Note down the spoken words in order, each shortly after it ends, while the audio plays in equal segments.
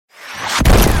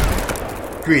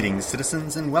Greetings,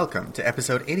 citizens, and welcome to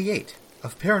episode 88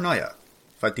 of Paranoia.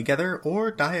 Fight together or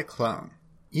die a clone.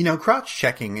 You know,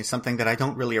 crotch-checking is something that I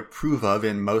don't really approve of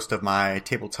in most of my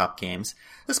tabletop games,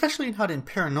 especially not in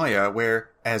Paranoia, where,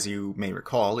 as you may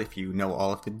recall if you know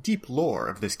all of the deep lore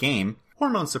of this game,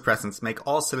 hormone suppressants make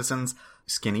all citizens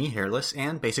skinny, hairless,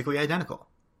 and basically identical.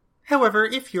 However,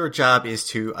 if your job is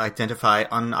to identify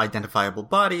unidentifiable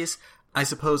bodies, I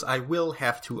suppose I will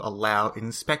have to allow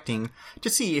inspecting to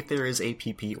see if there is a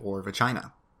PP or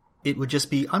vagina. It would just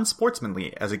be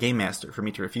unsportsmanly as a game master for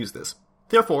me to refuse this.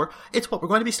 Therefore, it's what we're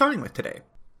going to be starting with today.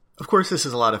 Of course, this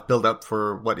is a lot of build-up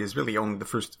for what is really only the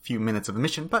first few minutes of a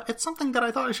mission, but it's something that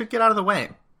I thought I should get out of the way,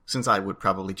 since I would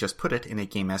probably just put it in a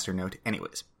Game Master note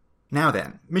anyways. Now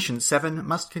then, Mission 7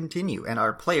 must continue, and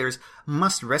our players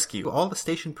must rescue all the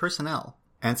station personnel,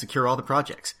 and secure all the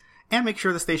projects, and make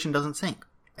sure the station doesn't sink.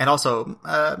 And also,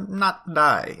 not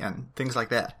die, and things like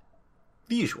that.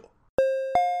 The usual.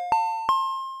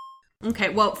 Okay,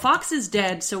 well, Fox is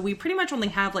dead, so we pretty much only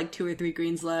have like 2 or 3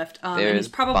 greens left. And he's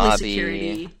probably Bobby,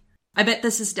 security. I bet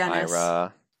this is Dennis.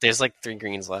 Ira. There's like 3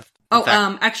 greens left. Oh,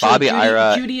 actually, Bobby, Judy,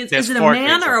 Ira. Judy is it a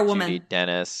man or a woman? Judy,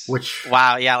 Dennis.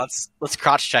 Wow, yeah, let's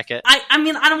crotch check it. I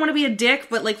mean, I don't want to be a dick,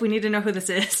 but like, we need to know who this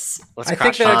is. Let's I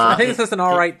crotch think check. I think this is an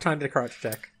alright time to crotch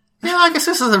check. Yeah, I guess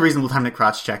this is a reasonable time to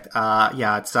crotch check.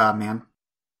 Yeah, it's, man.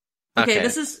 Okay,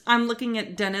 I'm looking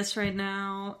at Dennis right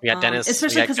now. Yeah, Dennis.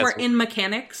 Especially because we're in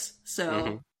mechanics,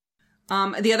 so.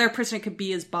 Mm-hmm. The other person it could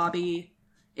be is Bobby.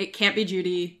 It can't be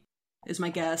Judy, is my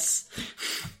guess.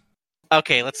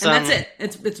 Okay, let's. And that's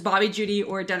it. It's Bobby, Judy,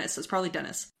 or Dennis. It's probably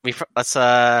Dennis. Let's.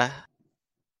 God,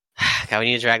 we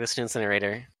need to drag this to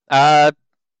incinerator. Yeah,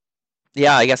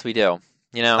 I guess we do.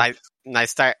 You know. I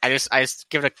just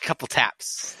give it a couple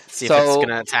taps. See if it's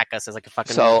gonna attack us as like a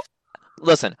fucking. So,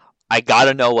 listen, I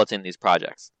gotta know what's in these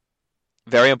projects.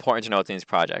 Very important to know what's in these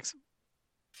projects.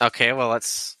 Okay, well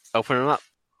let's open them up.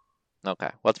 Okay,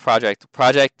 what's project?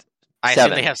 Project 7. I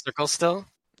assume they have circles still.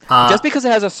 Just because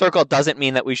it has a circle doesn't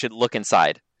mean that we should look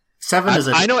inside. 7 is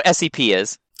I know what SCP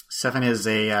is. 7 is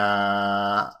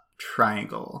a,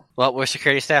 triangle. Well, we're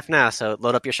security staff now, so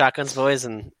load up your shotguns, boys,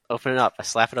 and open it up. I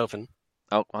slap it open.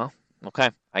 Oh, well, okay.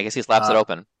 I guess he slaps it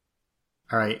open.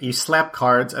 Alright, you slap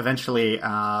cards. Eventually,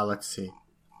 let's see.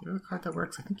 You have a card that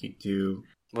works? I think you do.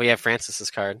 We have Francis's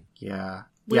card. Yeah.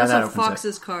 We yeah, also that have opens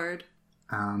Fox's card.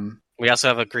 We also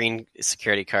have a green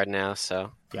security card now,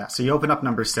 so... Yeah, so you open up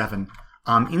number 7.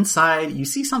 Inside, you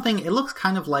see something, it looks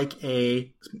kind of like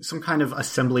some kind of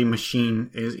assembly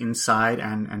machine is inside,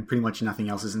 and pretty much nothing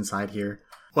else is inside here.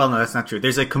 Well, no, that's not true.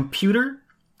 There's a computer,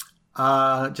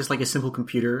 just like a simple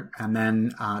computer, and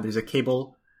then there's a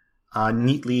cable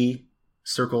neatly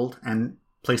circled and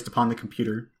placed upon the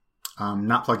computer,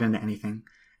 not plugged into anything.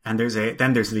 And there's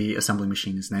the assembly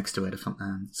machine is next to it,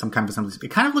 some kind of assembly. It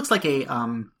kind of looks like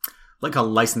a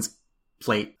license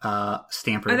plate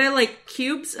stamper. Are there like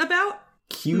cubes about?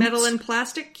 Cubes? Metal and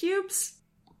plastic cubes?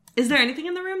 Is there anything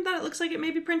in the room that it looks like it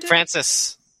may be printed?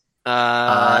 Francis. You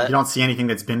don't see anything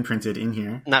that's been printed in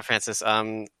here. Not Francis.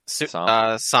 Somp,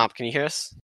 can you hear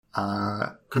us?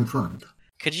 Confirmed.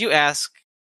 Could you ask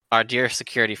our dear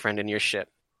security friend in your ship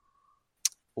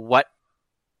what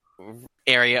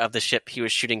area of the ship he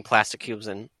was shooting plastic cubes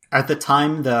in? At the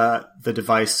time, the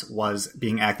device was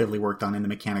being actively worked on in the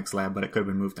mechanics lab, but it could have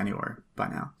been moved anywhere by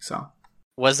now. So,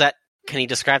 can you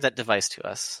describe that device to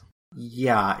us?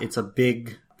 Yeah, it's a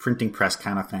big printing press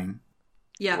kind of thing.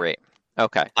 Yeah. Great.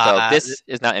 Okay, so this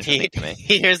is not interesting to me.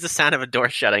 He hears the sound of a door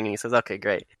shutting, and he says, "Okay,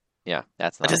 great." Yeah,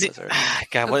 that's not necessary.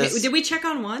 God, okay, did we check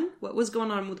on 1? What was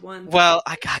going on with 1? Well,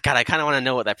 I kind of want to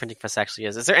know what that printing press actually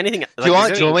is. Is there anything? Do you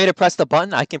want me to press the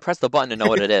button? I can press the button to know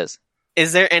what it is.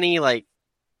 Is there any like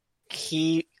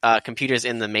key computers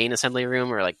in the main assembly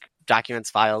room, or like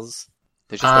documents, files?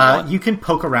 You can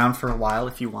poke around for a while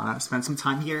if you want to spend some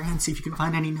time here and see if you can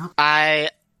find any notes. I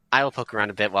will poke around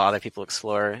a bit while other people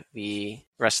explore the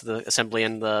rest of the assembly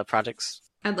and the projects.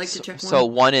 I'd like to check 1. So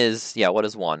 1 is what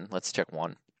is 1? Let's check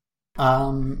 1.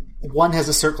 1 has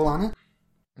a circle on it.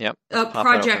 Yep.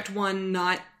 Project 1,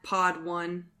 not Pod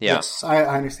 1. Yeah. Yes, I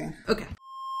understand. Okay.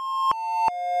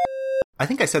 I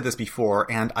think I said this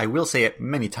before, and I will say it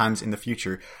many times in the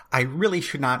future. I really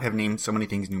should not have named so many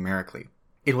things numerically.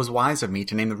 It was wise of me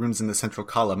to name the rooms in the central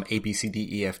column A, B, C, D,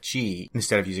 E, F, G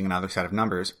instead of using another set of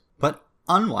numbers, but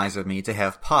unwise of me to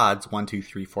have pods 1, 2,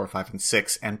 3, 4, 5, and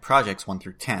 6, and projects 1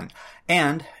 through 10.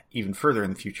 And, even further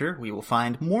in the future, we will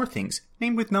find more things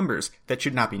named with numbers that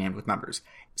should not be named with numbers.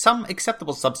 Some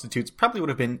acceptable substitutes probably would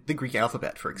have been the Greek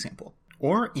alphabet, for example.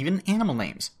 Or even animal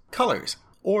names, colors,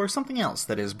 or something else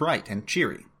that is bright and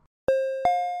cheery.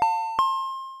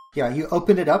 Yeah, you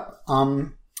open it up,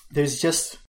 There's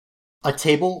just a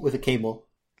table with a cable.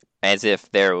 As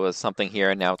if there was something here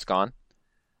and now it's gone.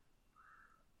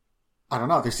 I don't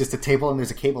know. There's just a table and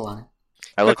there's a cable on it.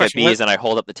 I look at question. Bees and I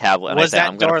hold up the tablet and I Was say, that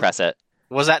I'm going to door- press it.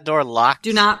 Was that door locked?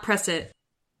 Do not press it.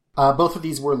 Both of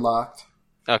these were locked.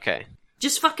 Okay.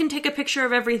 Just fucking take a picture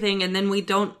of everything, and then you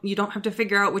don't have to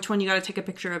figure out which one you gotta take a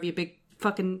picture of, you big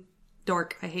fucking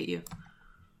dork. I hate you.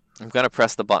 I'm going to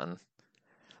press the button.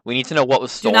 We need to know what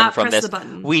was Do stolen not from press this. the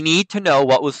button. We need to know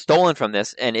what was stolen from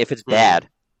this and if it's bad.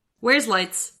 Where's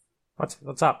Lights?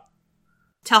 What's up?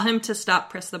 Tell him to stop,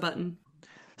 press the button.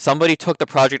 Somebody took the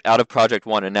project out of Project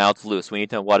 1 and now it's loose. We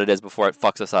need to know what it is before it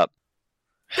fucks us up.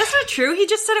 That's not true. He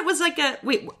just said it was like a...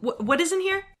 Wait, what is in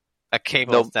here? A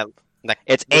cable No. that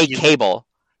It's a cable.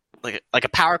 like a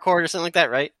power cord or something like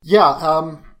that, right?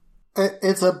 Yeah,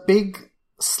 it's a big,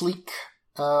 sleek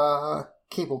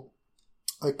cable.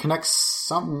 It connects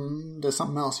something to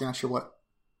something else. You're not sure what.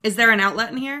 Is there an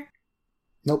outlet in here?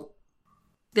 Nope.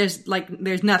 There's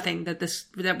nothing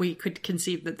that we could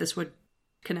conceive that this would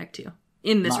connect to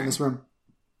in this Not room. in this room.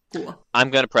 Cool. I'm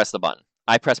going to press the button.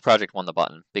 I press Project 1 the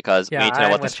button because we need to know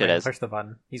what this shit is. Push the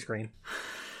button. He's green.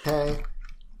 Okay.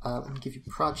 Let me give you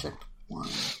Project 1.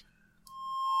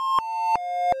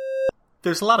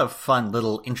 There's a lot of fun,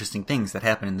 little, interesting things that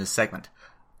happen in this segment.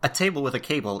 A table with a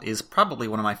cable is probably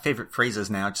one of my favorite phrases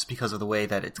now just because of the way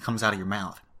that it comes out of your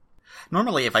mouth.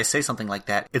 Normally, if I say something like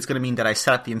that, it's going to mean that I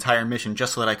set up the entire mission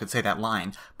just so that I could say that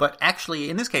line, but actually,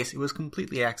 in this case, it was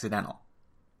completely accidental.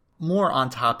 More on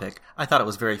topic, I thought it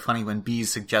was very funny when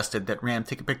Bees suggested that Ram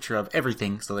take a picture of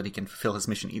everything so that he can fulfill his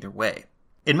mission either way.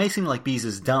 It may seem like Bees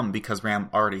is dumb because Ram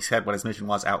already said what his mission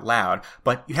was out loud,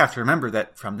 but you have to remember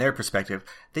that from their perspective,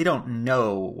 they don't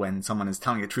know when someone is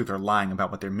telling the truth or lying about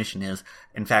what their mission is.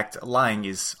 In fact, lying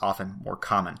is often more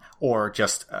common, or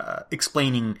just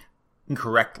explaining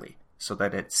incorrectly so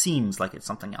that it seems like it's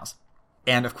something else.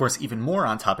 And of course, even more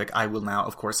on topic, I will now,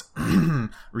 of course,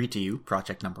 read to you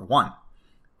Project Number 1.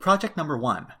 Project Number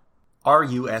 1,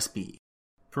 RUSB.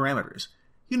 Parameters: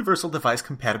 Universal Device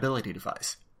Compatibility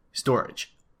Device.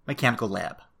 Storage: Mechanical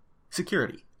Lab.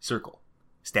 Security: Circle.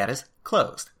 Status: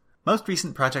 Closed. Most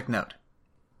recent project note.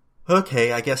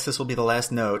 Okay, I guess this will be the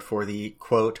last note for the,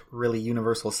 quote, really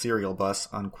universal serial bus,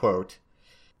 unquote.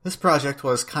 This project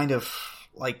was kind of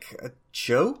like a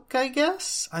joke, I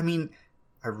guess? I mean,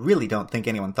 I really don't think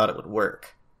anyone thought it would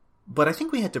work. But I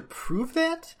think we had to prove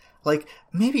that? Like,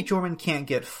 maybe Jorman can't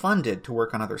get funded to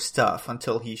work on other stuff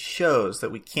until he shows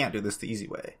that we can't do this the easy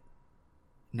way.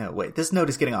 No, wait, this note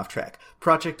is getting off track.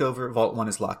 Project over, Vault 1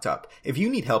 is locked up. If you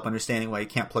need help understanding why you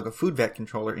can't plug a food vet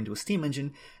controller into a steam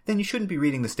engine, then you shouldn't be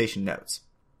reading the station notes.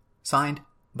 Signed,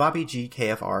 Bobby G.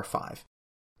 KFR 5.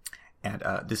 And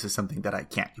this is something that I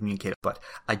can't communicate, but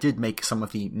I did make some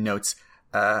of the notes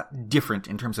different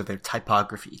in terms of their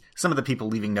typography. Some of the people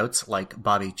leaving notes, like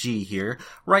Bobby G here,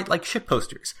 write like ship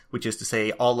posters, which is to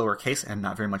say all lowercase and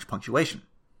not very much punctuation.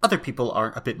 Other people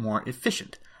are a bit more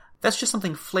efficient. That's just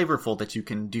something flavorful that you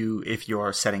can do if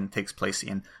your setting takes place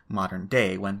in modern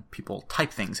day, when people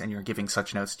type things and you're giving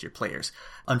such notes to your players.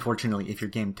 Unfortunately, if your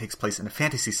game takes place in a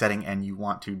fantasy setting and you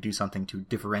want to do something to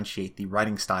differentiate the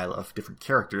writing style of different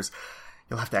characters,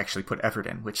 you'll have to actually put effort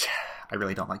in, which I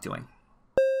really don't like doing.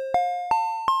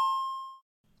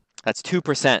 That's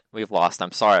 2% we've lost.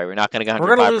 I'm sorry. We're not going to go 105%.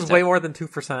 We're going to lose way more than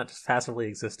 2% just passively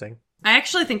existing. I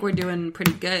actually think we're doing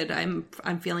pretty good.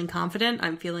 I'm feeling confident. I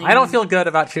don't feel good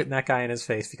about shooting that guy in his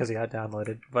face because he got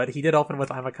downloaded, but he did open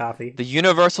with I'm a copy. The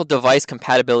Universal Device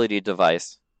Compatibility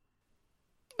Device.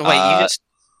 Wait, you just...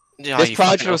 This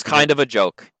project was kind of a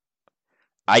joke.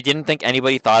 I didn't think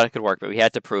anybody thought it could work, but we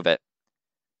had to prove it.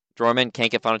 Jorman can't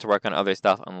get funded to work on other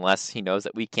stuff unless he knows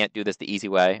that we can't do this the easy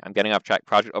way. I'm getting off track.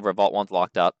 Project over, Vault 1's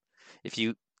locked up. If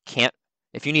you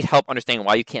need help understanding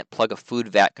why you can't plug a food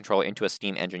vat controller into a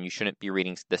steam engine, you shouldn't be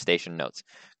reading the station notes.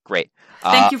 Great.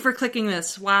 Thank you for clicking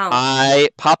this. Wow. I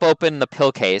pop open the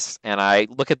pill case and I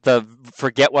look at the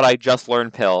forget what I just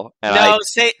learned pill. And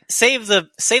save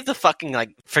the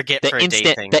fucking forget for a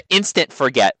day thing. The instant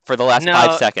forget for the last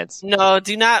 5 seconds. No,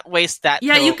 do not waste that.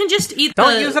 Yeah, pill. you can just eat.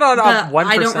 Don't use it on 1%.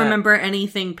 I don't remember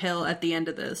anything pill at the end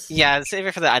of this. Yeah, save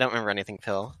it for the I don't remember anything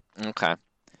pill. Okay.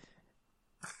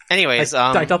 Anyways,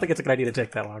 I don't think it's a good idea to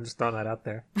take that one. I'm just throwing that out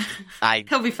there.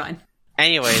 He'll be fine.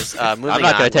 Anyways, moving on. I'm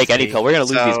not going to take any pill. We're going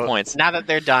to lose these points. Now that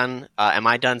they're done, am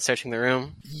I done searching the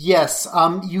room? Yes,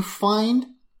 you find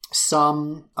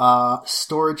some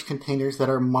storage containers that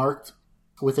are marked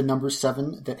with a number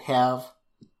 7 that have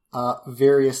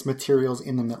various materials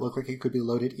in them that look like it could be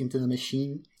loaded into the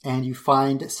machine. And you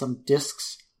find some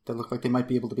disks that look like they might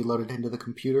be able to be loaded into the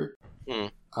computer.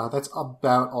 That's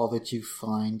about all that you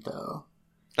find, though.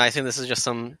 I assume this is just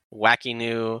some wacky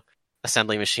new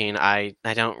assembly machine. I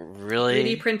don't really...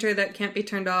 3D printer that can't be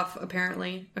turned off,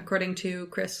 apparently, according to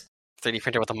Chris. 3D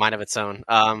printer with a mind of its own.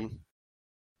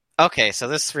 Okay, so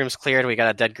this room's cleared. We got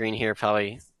a dead green here,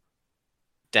 probably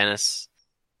Dennis.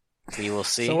 We will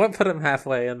see. So what put him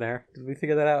halfway in there? Did we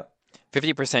figure that out?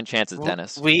 50% chance it's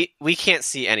Dennis. We can't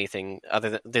see anything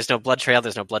other than there's no blood trail,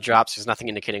 there's no blood drops, there's nothing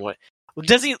indicating what.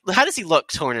 How does he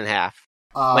look torn in half?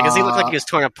 Does he look like he was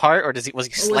torn apart, or was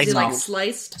he sliced? Was he like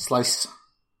sliced? Slice.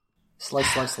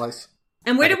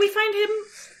 And where did we find him?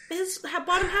 His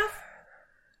bottom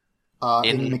half?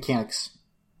 In the mechanics.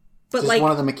 But just like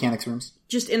one of the mechanics rooms.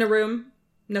 Just in a room?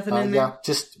 Nothing in there? Yeah,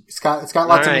 just it's got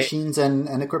lots of machines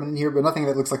and equipment in here, but nothing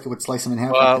that looks like it would slice him in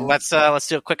half. Well, let's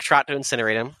do a quick trot to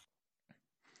incinerate him.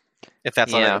 If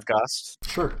that's all right with Gost.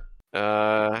 Sure.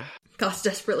 Gost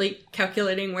desperately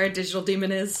calculating where Digital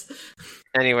Demon is.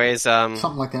 Anyways,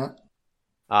 something like that.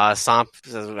 Somp,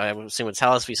 I assume, would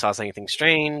tell us if we saw anything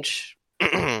strange.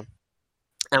 I'm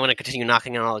going to continue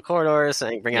knocking on all the corridors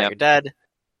and bring out your dead.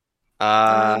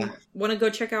 Want to go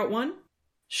check out one?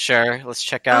 Sure, let's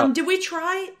check out. Did we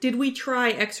try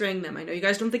X-raying them? I know you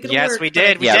guys don't think it'll work. Yes, we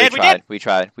did. We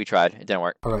tried. It didn't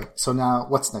work. All right. So now,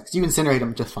 what's next? You incinerate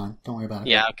them just fine. Don't worry about it.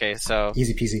 Yeah. Okay. So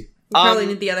easy peasy. We probably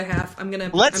need the other half.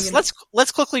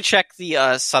 Let's quickly check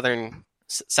the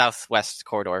southwest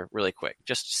corridor really quick,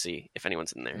 just to see if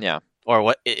anyone's in there. Yeah. Or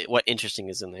what interesting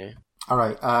is in there. All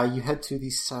right. You head to the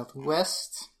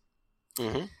southwest.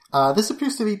 Mm-hmm. This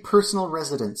appears to be personal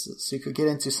residences, so you could get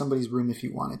into somebody's room if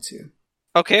you wanted to.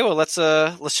 Okay, well let's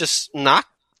just knock,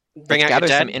 bring out your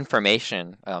dead, some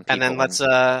information, and then let's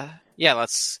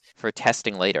for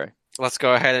testing later. Let's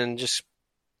go ahead and just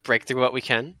break through what we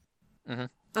can.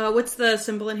 Mm-hmm. What's the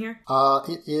symbol in here?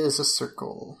 It is a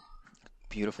circle.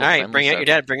 Beautiful. All right, bring out your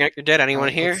dead. Bring out your dead. Anyone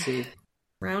here? Let's see.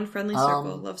 Round, friendly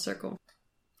circle. Love circle.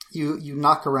 You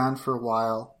knock around for a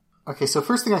while. Okay, so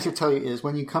first thing I should tell you is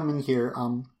when you come in here,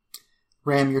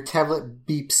 Ram, your tablet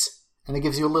beeps, and it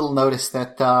gives you a little notice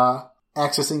that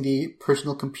accessing the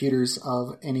personal computers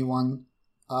of anyone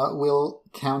will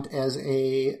count as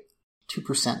a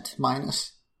 2%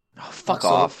 minus. Oh, fuck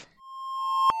off.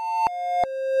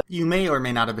 You may or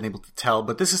may not have been able to tell,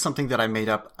 but this is something that I made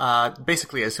up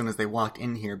basically as soon as they walked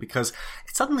in here, because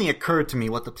it suddenly occurred to me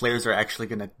what the players are actually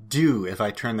going to do if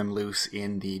I turn them loose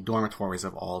in the dormitories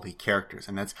of all the characters,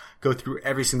 and that's go through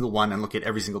every single one and look at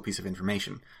every single piece of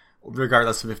information,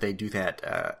 regardless of if they do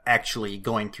that actually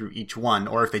going through each one,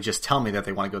 or if they just tell me that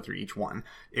they want to go through each one.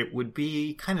 It would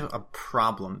be kind of a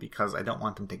problem, because I don't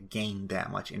want them to gain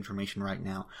that much information right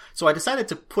now. So I decided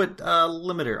to put a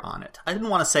limiter on it. I didn't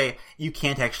want to say, you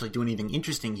can't actually do anything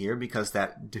interesting here, because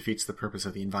that defeats the purpose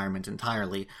of the environment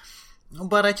entirely.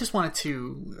 But I just wanted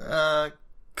to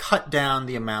cut down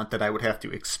the amount that I would have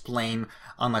to explain,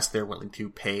 unless they're willing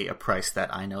to pay a price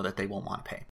that I know that they won't want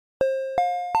to pay.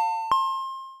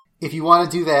 If you want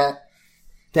to do that,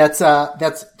 that's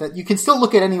you can still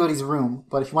look at anybody's room,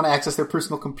 but if you want to access their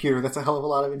personal computer, that's a hell of a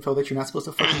lot of info that you're not supposed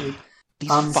to fucking read.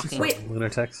 Wait,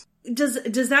 lunatics.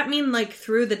 Does that mean like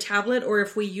through the tablet, or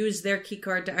if we use their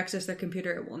keycard to access their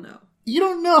computer, it will know? You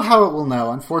don't know how it will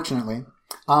know, unfortunately.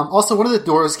 Also, one of the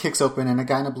doors kicks open and a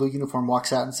guy in a blue uniform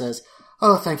walks out and says,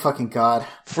 "Oh, thank fucking God.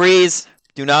 Freeze!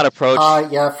 Do not approach."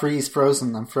 Yeah, freeze,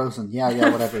 frozen. I'm frozen. Yeah,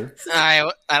 whatever. I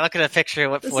look at a picture.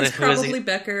 Who is probably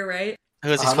Becker, right?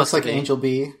 Who is he supposed looks like to be? Angel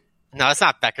B. No, it's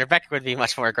not Becker. Becker would be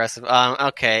much more aggressive.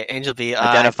 Okay, Angel B.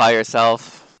 Identify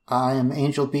yourself. I am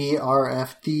Angel B,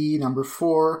 RFD number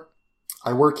 4.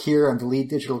 I work here. I'm the lead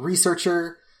digital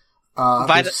researcher.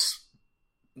 By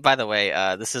the way,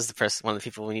 this is one of the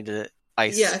people we need to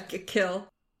ice. Yeah, kill.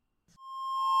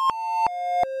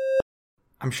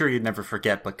 I'm sure you'd never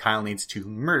forget, but Kyle needs to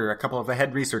murder a couple of the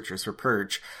head researchers for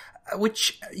Purge.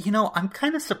 Which, I'm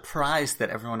kind of surprised that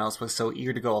everyone else was so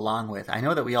eager to go along with. I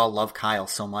know that we all love Kyle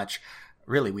so much.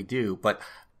 Really, we do. But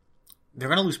they're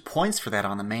going to lose points for that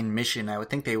on the main mission. I would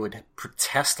think they would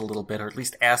protest a little bit, or at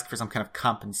least ask for some kind of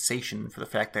compensation for the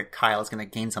fact that Kyle is going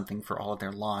to gain something for all of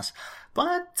their loss.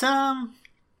 But, no,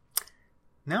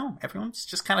 everyone's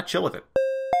just kind of chill with it.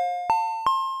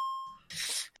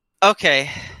 Okay.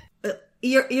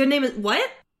 Your name is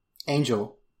what?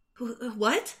 Angel.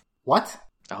 What? What?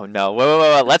 Oh no!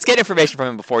 Whoa. Let's get information from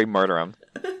him before we murder him.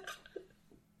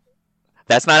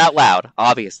 That's not out loud,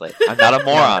 obviously. I'm not a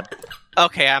moron.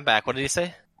 Okay, I'm back. What did he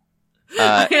say?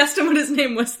 I asked him what his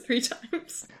name was 3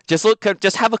 times.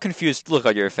 Just have a confused look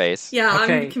on your face. Yeah,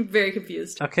 okay. I'm very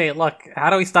confused. Okay, look,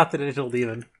 how do we stop the digital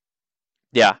demon?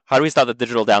 Yeah, how do we stop the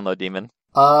digital download demon?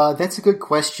 That's a good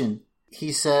question.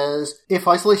 He says, if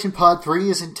Isolation Pod 3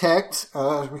 is intact,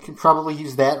 we can probably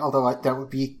use that, although that would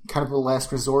be kind of a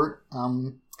last resort.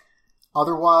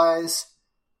 Otherwise,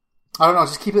 I don't know,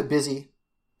 just keep it busy.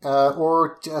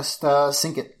 Or just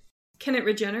sink it. Can it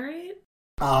regenerate?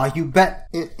 You bet.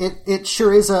 It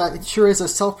sure is a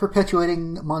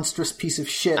self-perpetuating monstrous piece of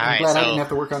shit. I'm glad I didn't have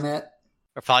to work on that.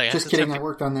 We're probably just kidding, I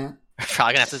worked on that. We're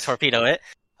probably gonna have to torpedo it.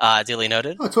 Duly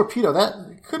noted. Oh, torpedo,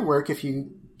 that could work if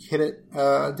you hit it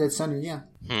dead center, yeah.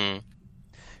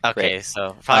 Okay, Great.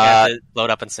 so probably gonna have to load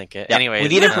up and sink it. Yeah, Anyway, we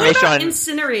need information on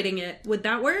incinerating it. Would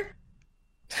that work?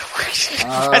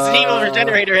 Resident Evil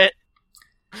Regenerator it.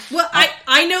 Well,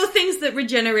 I know things that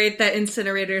regenerate that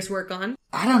incinerators work on.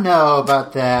 I don't know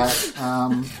about that.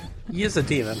 Use a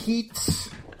demon.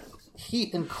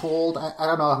 Heat and cold. I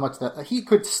don't know how much that heat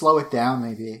could slow it down.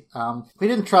 Maybe. We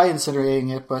didn't try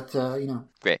incinerating it, but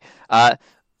Great.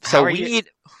 So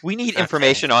we need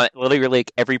information on literally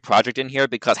like every project in here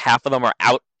because half of them are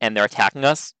out and they're attacking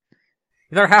us.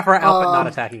 They're half are out but not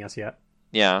attacking us yet.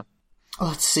 Yeah.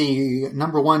 Let's see.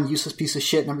 Number 1, useless piece of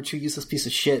shit. Number 2, useless piece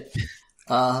of shit.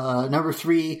 Number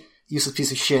 3, useless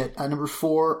piece of shit. Number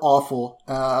 4, awful.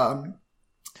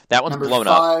 That one's blown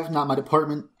up. Number 5, not my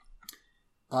department.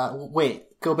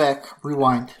 Wait, go back,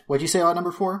 rewind. What'd you say about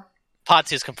number 4? Pod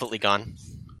 2 is completely gone.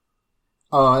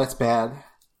 Oh, that's bad.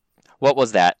 What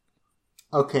was that?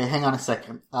 Okay, hang on a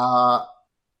second.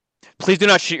 Please do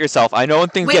not shoot yourself. I know when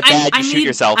things get bad, you shoot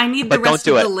yourself. I need but the rest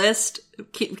don't do of it. the list.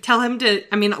 Tell him to.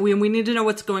 I mean, we need to know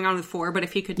what's going on with 4. But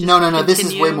if he could just no. continue. This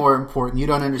is way more important. You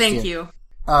don't understand. Thank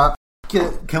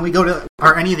you. Can we go to?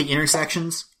 Are any of the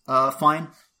intersections fine?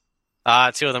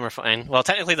 2 of them are fine. Well,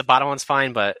 technically the bottom one's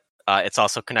fine, but it's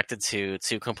also connected to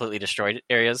 2 completely destroyed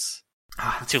areas.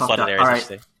 2 flooded areas. All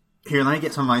right. Here, let me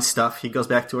get some of my stuff. He goes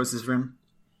back towards his room.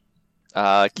 Keep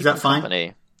that him fine?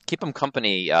 company. Keep him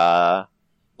company. Someone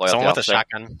with a officer.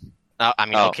 shotgun.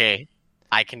 Okay.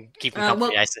 I can keep him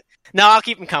company. well- No, I'll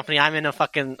keep him company. I'm in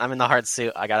the hard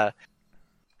suit. I gotta.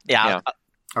 Yeah.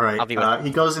 All right. I'll be with he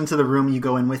goes into the room. You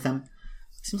go in with him.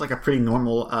 Seems like a pretty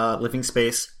normal living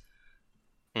space.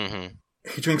 Mm-hmm.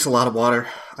 He drinks a lot of water,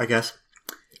 I guess.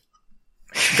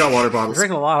 Got water bottles.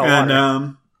 Drinking a lot of water.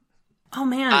 And Oh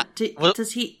man, well-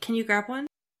 does he? Can you grab one?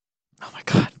 Oh my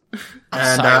god.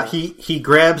 and he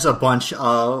grabs a bunch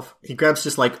of. He grabs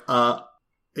just like a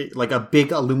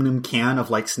big aluminum can of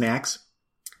like snacks.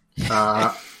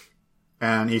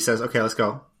 And he says, "Okay, let's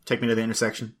go. Take me to the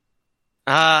intersection."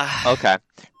 Okay.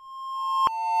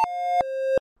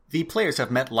 The players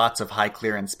have met lots of high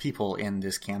clearance people in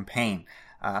this campaign.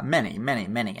 Many,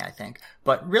 I think.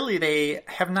 But really, they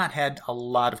have not had a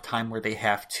lot of time where they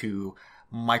have to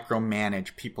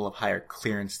micromanage people of higher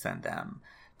clearance than them.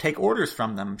 Take orders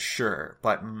from them, sure,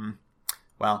 but,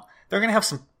 well, they're going to have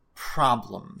some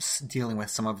problems dealing with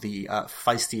some of the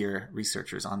feistier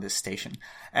researchers on this station,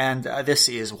 and this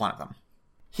is one of them.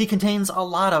 He contains a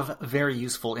lot of very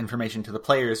useful information to the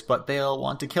players, but they'll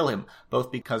want to kill him,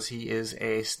 both because he is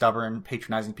a stubborn,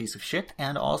 patronizing piece of shit,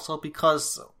 and also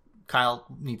because Kyle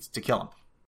needs to kill him.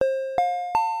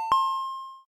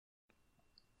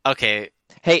 Okay.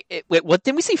 Hey, wait, what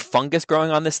didn't we see fungus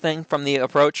growing on this thing from the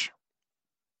approach?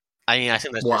 I mean, I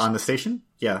think there's What, on the station?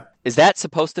 Yeah. Is that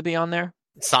supposed to be on there?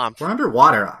 Swamp. We're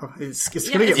underwater. It's going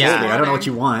to get it's moldy. I don't know water. what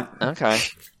you want. Okay.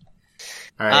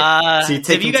 All right. So you Did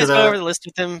take you him guys to go the... over the list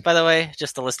with him, by the way?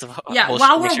 Just the list of Yeah. bullshit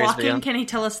While make we're sure he's video? walking, can he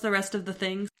tell us the rest of the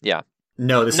things? Yeah.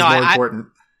 No, this No, is more I- important.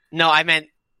 No, I meant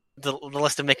the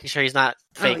list of making sure he's not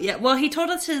fake. Oh yeah. Well, he told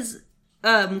us his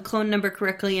clone number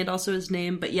correctly and also his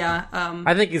name. But yeah.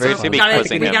 I think he's Very a soon clone. be gotta,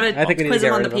 quizzing we him. gotta I think we need to quiz get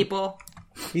him on rid the of him. people.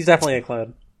 He's definitely a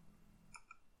clone.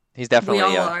 He's definitely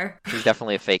We all are. He's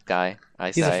definitely a fake guy.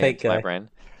 He's a fake to my guy. brain.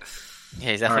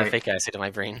 Yeah, he's definitely Alright. a fake guy, I say to my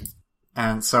brain.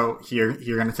 And so you're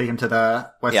going to take him to the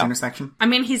west Yeah. intersection? I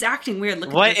mean, he's acting weird.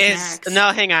 Look What at the is... snacks.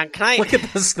 No, hang on. Can I... Look at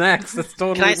the snacks. That's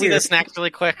totally Can I see weird. the snacks really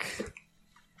quick?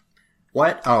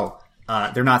 What? Oh,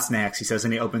 they're not snacks, he says,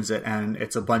 and he opens it, and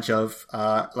it's a bunch of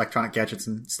electronic gadgets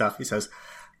and stuff. He says,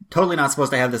 totally not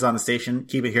supposed to have this on the station.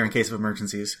 Keep it here in case of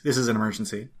emergencies. This is an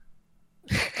emergency.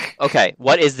 Okay,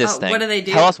 what is this Oh, thing? what do they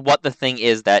do? Tell us what the thing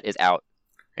is that is out.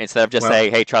 Instead of just Well-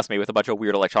 saying, hey, trust me, with a bunch of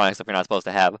weird electronics stuff you're not supposed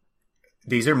to have.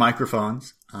 These are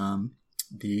microphones.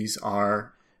 These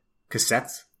are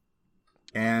cassettes.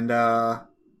 And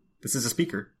this is a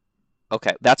speaker.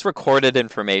 Okay, that's recorded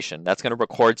information. That's going to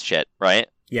record shit, right?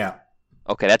 Yeah.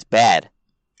 Okay, that's bad.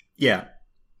 Yeah.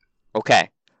 Okay,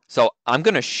 so I'm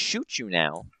going to shoot you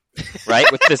now, right,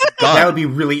 with this gun. That would be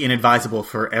really inadvisable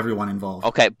for everyone involved.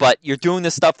 Okay, but you're doing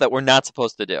this stuff that we're not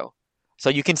supposed to do. So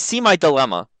you can see my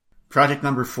dilemma. Project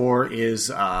number 4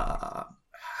 is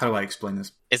How do I explain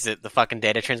this? Is it the fucking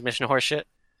data transmission horseshit?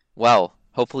 Well,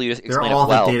 hopefully you They're explain all it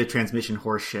well. the data transmission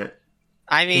horse shit.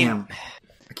 I mean, Damn.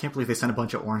 I can't believe they sent a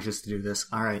bunch of oranges to do this.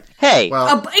 All right. Hey!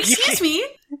 Well, Excuse me?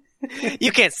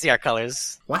 you can't see our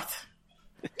colors. what?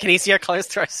 Can you see our colors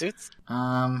through our suits?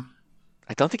 I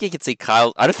don't think he can see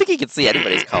Kyle. I don't think he can see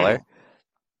anybody's color.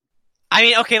 I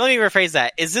mean, okay, let me rephrase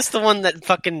that. Is this the one that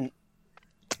fucking...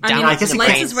 I mean, I guess he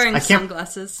Lance can't- is wearing I can't-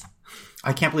 sunglasses.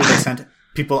 I can't believe they sent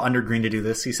people under green to do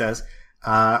this, he says.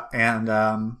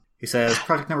 He says,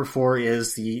 project number 4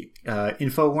 is the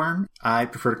info worm. I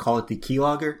prefer to call it the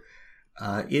keylogger.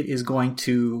 It is going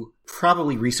to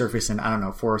probably resurface in,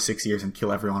 4 or 6 years and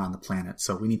kill everyone on the planet.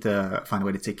 So we need to find a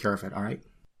way to take care of it, all right?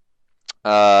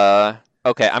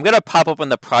 Okay, I'm gonna pop open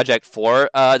the Project 4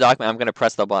 document. I'm gonna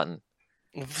press the button.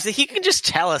 He can just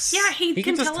tell us. Yeah, he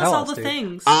can just tell us tell all us, the dude.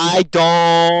 things. I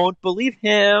don't believe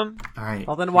him. All right.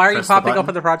 Well, then why are you Press the popping button.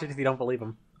 open the project if you don't believe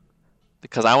him?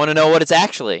 Because I want to know what it's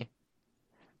actually.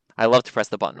 I love to press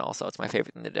the button also. It's my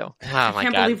favorite thing to do. Oh I my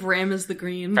can't god. believe Ram is the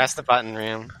green. Press the button,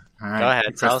 Ram. All right. Go ahead,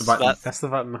 you tell press us the button. what- That's the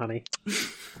button, honey.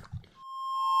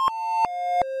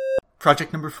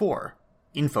 Project number 4,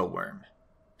 InfoWorm.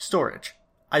 Storage,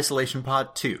 Isolation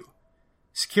Pod 2.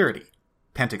 Security,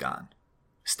 Pentagon.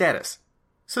 Status,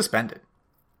 suspended.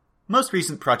 Most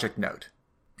recent project note.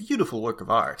 Beautiful work of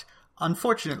art.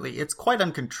 Unfortunately, it's quite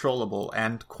uncontrollable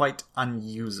and quite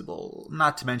unusable,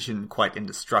 not to mention quite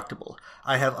indestructible.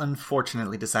 I have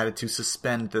unfortunately decided to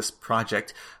suspend this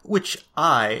project, which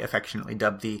I affectionately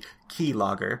dub the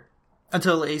keylogger,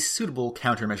 until a suitable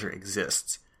countermeasure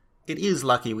exists. It is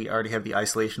lucky we already have the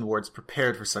isolation wards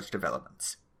prepared for such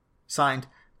developments. Signed,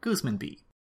 Guzman B.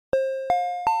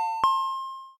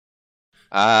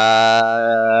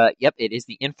 Yep, it is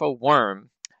the Info Worm.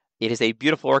 It is a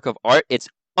beautiful work of art. It's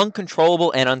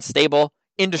uncontrollable and unstable,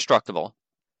 indestructible.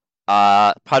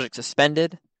 Project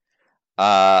suspended.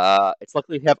 It's lucky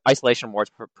we have isolation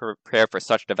wards prepared for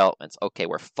such developments. Okay,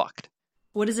 we're fucked.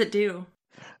 What does it do?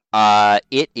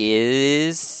 It's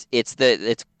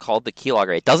called the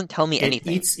keylogger. It doesn't tell me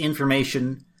anything. It eats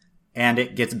information, and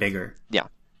it gets bigger. Yeah,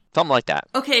 something like that.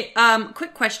 Okay,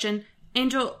 quick question.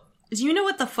 Angel, do you know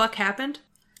what the fuck happened?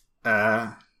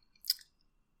 No.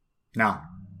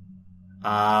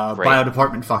 Great. Bio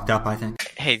department fucked up, I think.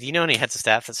 Hey, do you know any heads of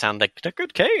staff that sound like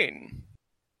Deckard Cain?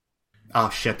 Oh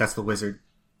shit, that's the wizard.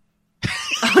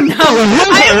 Oh no!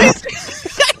 I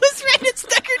was right, it's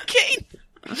Deckard Cain!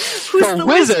 Who's the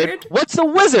wizard? What's the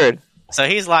wizard? So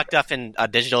he's locked up in a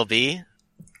digital V.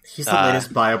 He's the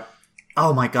latest bio...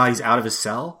 Oh my god, he's out of his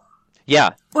cell?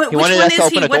 Yeah, What, he which wanted one us to is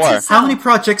open he? a What's door. his cell? How many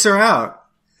projects are out?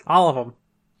 All of them.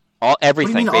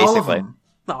 Everything, What do you mean, all of basically. them?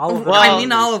 All of them. Well, I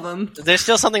mean all of them. There's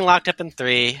still something locked up in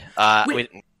 3. Wait, I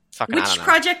don't Which know.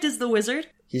 project is the wizard?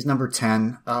 He's number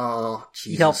 10. Oh,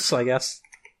 Jesus. He helps, I guess.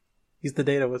 He's the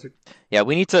data wizard. Yeah,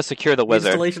 we need to secure the The wizard.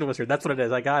 installation wizard. That's what it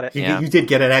is. I got it. Yeah. You did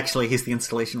get it, actually. He's the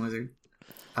installation wizard.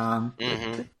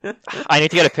 Mhm. I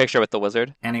need to get a picture with the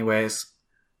wizard. Anyways.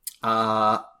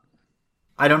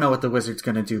 I don't know what the wizard's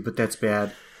gonna do, but that's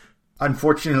bad.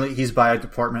 Unfortunately, he's bio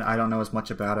department. I don't know as much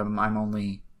about him. I'm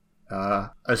only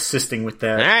assisting with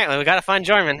that. Alright, well, we gotta find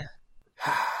Jorman.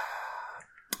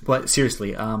 But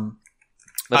seriously,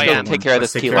 Let's Oh, go yeah. take care of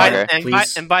this Let's take care of keylogger. it. And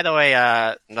Please. by the way,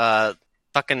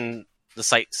 fucking the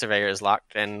site surveyor is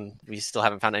locked, and we still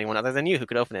haven't found anyone other than you who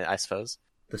could open it, I suppose.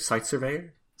 the site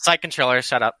surveyor? Site controller,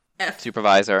 shut up.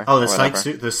 Supervisor. Oh, or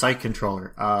whatever. the site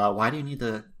controller. Why do you need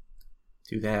to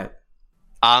do that?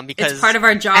 Because It's part of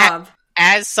our job.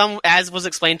 as was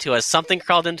explained to us, something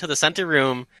crawled into the center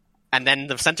room, and then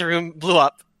the center room blew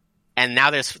up, and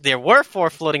now there were 4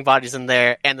 floating bodies in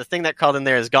there, and the thing that crawled in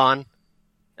there is gone,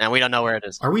 and we don't know where it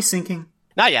is. Are we sinking?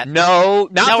 Not yet. No,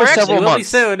 not No, for we're actually several It will be months.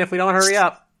 soon if we don't hurry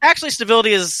up. Actually,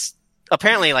 stability is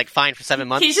apparently fine for 7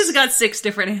 months. He just got 6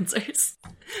 different answers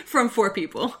from 4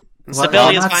 people. Well,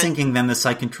 Stability I'm is not fine. sinking, then the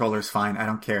site controller's fine. I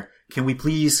don't care. Can we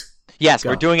please... Yes, Go.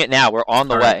 we're doing it now. We're on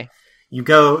the All way. right. You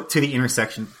go to the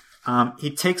intersection. He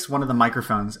takes one of the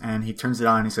microphones and he turns it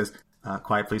on and he says,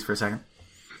 quiet please for a second.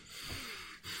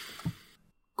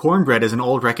 Cornbread is an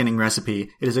old reckoning recipe.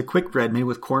 It is a quick bread made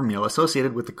with cornmeal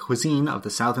associated with the cuisine of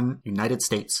the southern United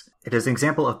States. It is an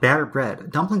example of batter bread.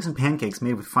 Dumplings and pancakes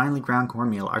made with finely ground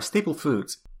cornmeal are staple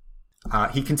foods.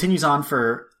 He continues on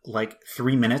for like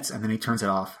 3 minutes and then he turns it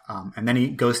off. And then he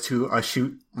goes to a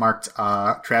chute marked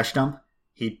trash dump.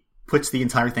 He puts the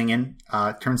entire thing in,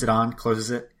 turns it on, closes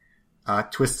it,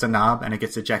 twists a knob, and it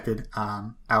gets ejected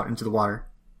out into the water.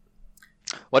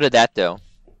 What did that do?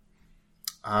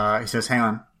 He says, hang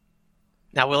on.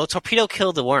 Now, will a torpedo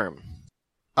kill the worm?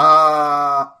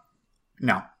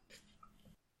 No.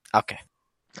 Okay.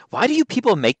 Why do you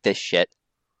people make this shit?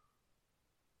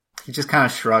 He just kind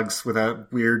of shrugs with a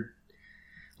weird,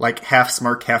 like, half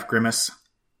smirk, half grimace.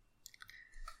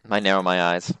 Might narrow my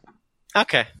eyes.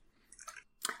 Okay.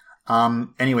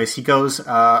 Anyways, he goes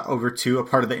over to a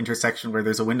part of the intersection where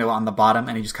there's a window on the bottom,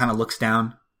 and he just kind of looks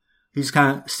down. He just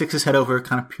kind of sticks his head over,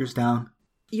 kind of peers down.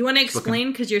 You want to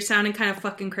explain? Because you're sounding kind of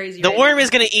fucking crazy. The right worm now. is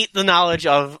going to eat the knowledge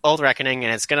of Old Reckoning,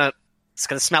 and it's gonna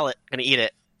smell it, gonna eat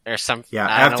it, or some. Yeah,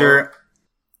 I don't know.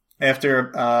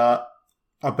 after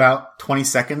about 20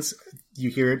 seconds, you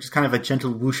hear just kind of a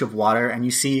gentle whoosh of water, and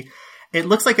you see it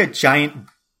looks like a giant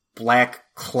black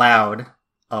cloud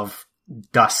of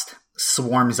dust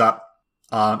swarms up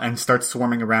and starts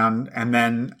swarming around, and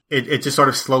then it just sort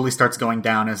of slowly starts going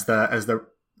down as the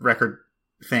record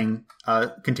thing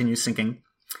continues sinking.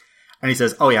 And he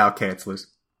says, "Oh yeah, okay, it's loose."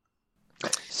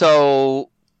 So,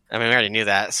 I mean, we already knew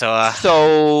that. So,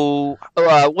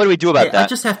 what do we do about that? I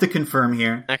just have to confirm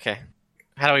here. okay.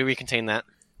 How do we recontain that?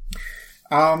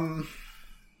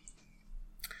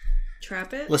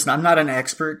 Trap it? Listen, I'm not an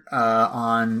expert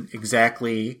on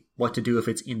exactly what to do if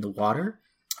it's in the water,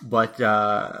 but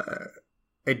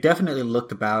it definitely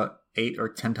looked about 8 or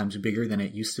 10 times bigger than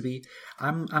it used to be.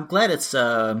 I'm glad it's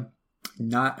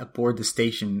not aboard the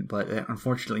station, but it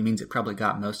unfortunately means it probably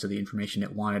got most of the information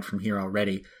it wanted from here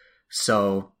already.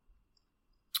 So,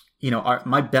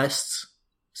 my best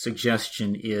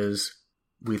suggestion is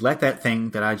we let that thing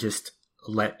that I just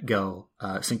let go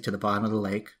sink to the bottom of the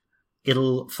lake.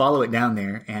 It'll follow it down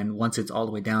there, and once it's all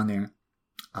the way down there,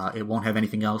 it won't have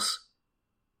anything else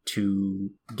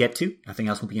to get to. Nothing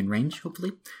else will be in range,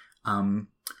 hopefully.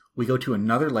 We go to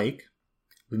another lake.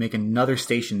 We make another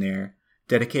station there,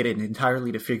 dedicated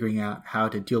entirely to figuring out how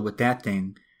to deal with that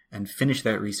thing and finish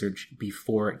that research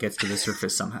before it gets to the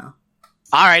surface somehow.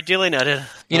 All right, duly noted.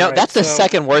 Alright, that's the so-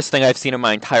 second worst thing I've seen in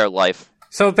my entire life.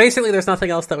 So basically, there's nothing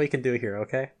else that we can do here,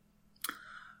 okay?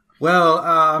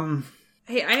 Well,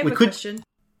 Hey, I have we a could- question.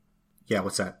 yeah,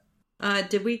 what's that?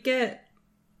 Did we get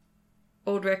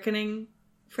Old Reckoning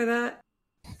for that?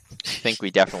 I think we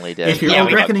definitely did. If your Yeah, old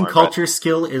we got reckoning more, culture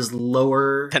skill is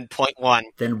lower 10.1.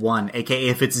 than 1, aka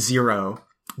if it's 0,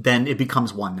 then it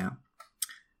becomes 1 now.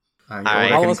 Your old All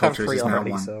right. All of reckoning us have culture 3 is now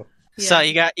already, 1. so... Yeah. So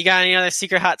you got any other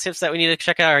secret hot tips that we need to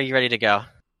check out? Or are you ready to go?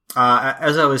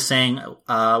 As I was saying,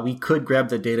 we could grab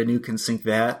the data nuke and sync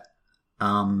that.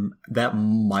 That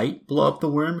might blow up the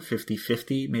worm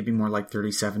 50-50, maybe more like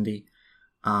 30-70.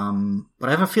 But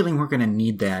I have a feeling we're going to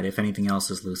need that if anything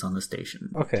else is loose on the station.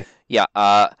 Okay. Yeah.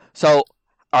 So,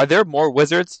 are there more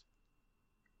wizards?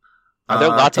 Are there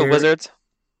lots of wizards?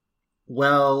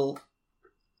 Well,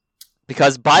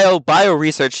 Because bio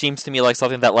research seems to me like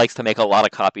something that likes to make a lot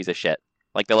of copies of shit.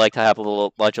 Like they like to have a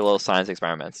bunch of little science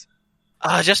experiments.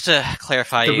 Just to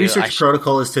clarify, the research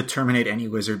protocol is to terminate any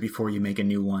wizard before you make a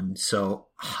new one. So,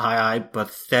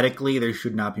 hypothetically, there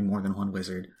should not be more than one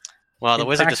wizard. well, the in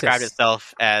wizard practice- described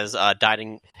itself as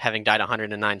having died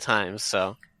 109 times.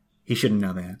 So, He shouldn't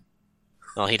know that.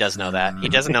 well, he does know that. He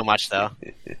doesn't know much though.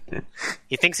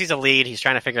 He thinks he's a lead. He's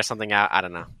trying to figure something out. I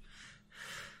don't know.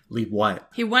 Leave what?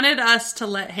 He wanted us to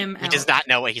let him He out. does not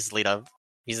know what he's the lead of.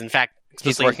 He's in fact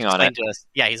He's explicitly working on explained it. to us.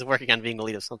 Yeah, he's working on being the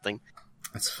lead of something.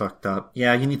 That's fucked up.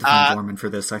 Yeah, you need to find Gorman for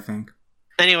this, I think.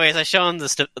 Anyways, I show him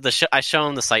I show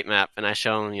him the site map, and I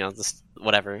show him this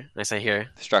whatever. And I say here,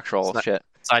 Structural It's not- shit.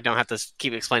 so I don't have to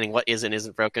keep explaining what is and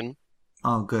isn't broken.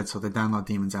 Oh, good. So the download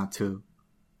demon's out too.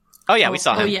 Oh yeah, we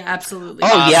saw him. Oh yeah, absolutely.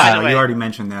 Oh, yeah. by the way- You already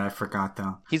mentioned that. I forgot,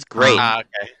 though. He's great.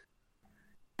 Okay.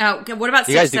 Oh, okay, what about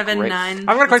You guys do 679?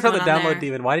 I've got a question What's about the going on download there?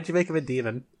 demon. Why did you make him a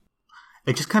demon?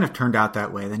 It just kind of turned out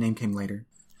that way. The name came later.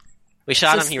 We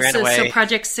shot him. He ran away. So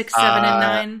Project 6, 7, and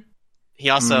 9. He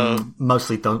also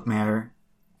Mostly don't matter.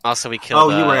 we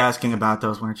killed. Oh, you were asking about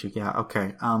those, weren't you? Yeah,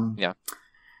 okay. Yeah.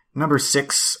 Number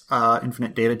 6,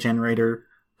 infinite data generator,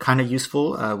 kind of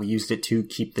useful. We used it to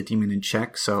keep the demon in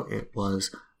check, so it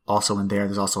was also in there.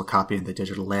 There's also a copy in the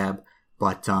digital lab,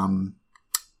 but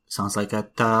sounds like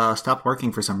it stopped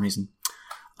working for some reason.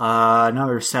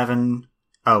 Number 7,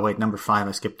 number 5,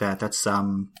 I skipped that. That's,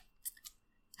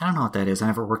 I don't know what that is. I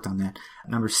never worked on that.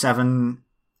 Number 7,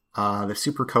 the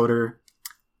supercoder,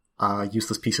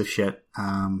 useless piece of shit.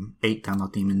 8,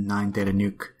 download demon. 9, data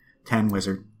nuke. 10,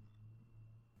 wizard.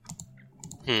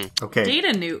 Okay. Data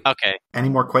nuke. Okay. Any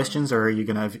more questions, or are you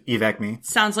going to evac me?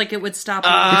 Sounds like it would stop. Did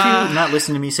you not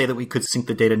listen to me say that we could sync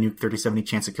the data nuke 30-70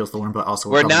 chance it kills the worm, but also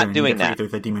We're probably not gonna doing need it for that. either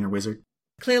the demon or wizard?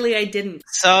 Clearly, I didn't.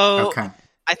 So Okay.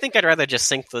 I think I'd rather just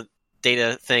sync the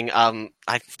data thing.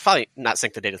 I'd probably not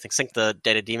sync the data thing. Sync the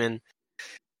data demon.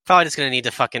 Probably just gonna need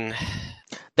to fucking.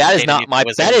 That is Data not nuke my.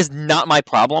 wizard. That is not my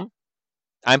problem.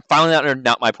 I'm finding out they're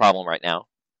not my problem right now.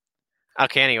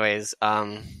 Okay. Anyways,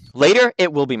 Later,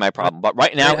 it will be my problem, but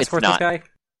right now, it's escort this not. guy?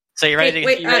 So you ready?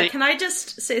 Wait, you ready? can I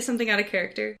just say something out of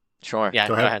character? Sure. Yeah,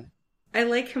 Go go ahead. ahead. I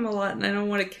like him a lot, and I don't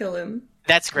want to kill him.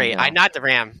 That's great. Yeah. I nod the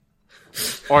ram.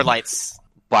 Or lights.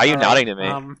 Why are you All right, nodding to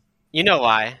me? You know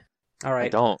why. All right. I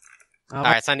don't.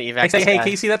 Alright, it's time to evac. I say, this hey, guy.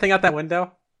 can you see that thing out that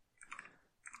window?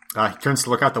 He turns to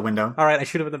look out the window. All right, I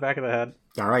shoot him in the back of the head.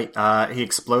 All right. He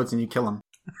explodes and you kill him.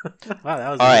 Wow, that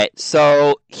was All right,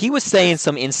 so he was saying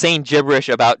some insane gibberish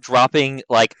about dropping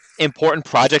like important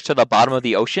projects to the bottom of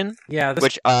the ocean, Yeah, this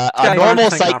which guy a normal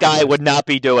 100% site guy compromised. would not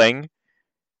be doing.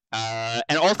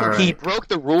 And also, All he right. broke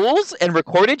the rules and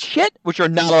recorded shit, which you're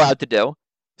not allowed to do.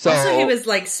 So Also, he was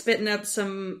like spitting up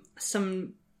some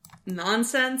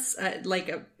nonsense.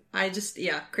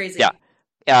 Crazy. Yeah.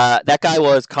 That guy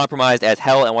was compromised as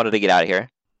hell and wanted to get out of here.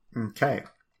 Okay.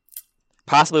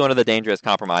 Possibly one of the dangerous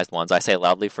compromised ones. I say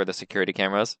loudly for the security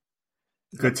cameras.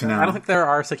 Good to know. I don't think there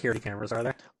are security cameras, are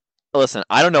there? Listen,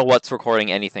 I don't know what's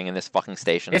recording anything in this fucking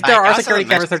station. If there I are also security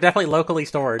imagine- cameras, they're definitely locally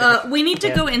stored. We need to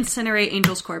Yeah. go incinerate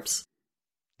Angel's corpse.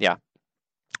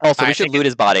 Also, we Alright, should take loot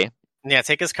his body. Yeah,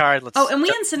 take his card. Let's. Oh, and we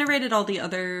incinerated all the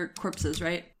other corpses,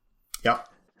 right? Yep.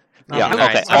 Yeah, I'm okay. I'm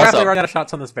rapidly Also, running out of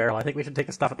shots on this barrel. I think we should take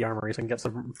a stop at the armory so we can get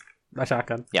a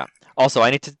shotgun. also, I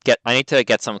need to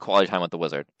get some quality time with the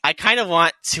wizard. I kind of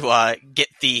want to get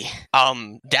the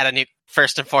data nuke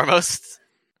first and foremost.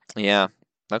 Yeah.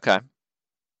 Okay.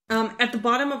 At the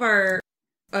bottom of our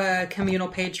communal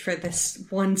page for this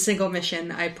one single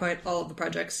mission, I put all of the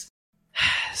projects.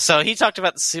 So he talked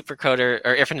about the supercoder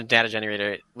or infinite data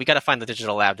generator. We got to find the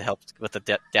digital lab to help with the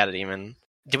data demon.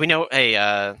 Do we know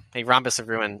a rhombus of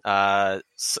ruin?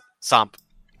 Somp.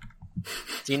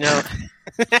 Do you know?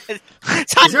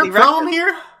 Is there a problem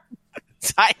here?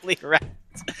 It's highly referenced.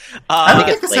 I don't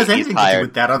think think it's this has late, he's anything to do tired.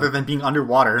 with that other than being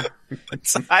underwater.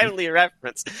 It's highly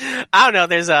referenced. I don't know.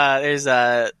 There's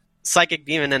a psychic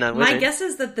demon and a wizard. My guess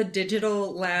is that the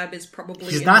digital lab is probably.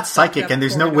 He's in not the psychic, fucked up and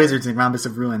there's no corridor. wizards in Rhombus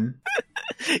of Ruin.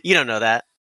 You don't know that.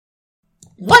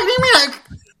 What do you mean?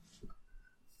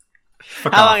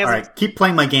 Fuck How off. long has All it- right, keep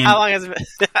playing my game. How long has it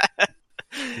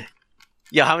been?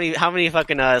 Yo, how many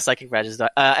fucking psychic badges do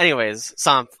anyways,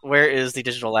 Somp, where is the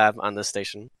digital lab on this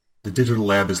station? The digital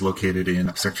lab is located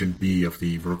in section B of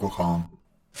the vertical column.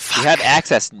 We have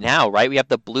access now, right? We have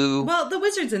the blue. Well, the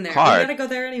wizard's in there. Card. We gotta go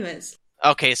there anyways.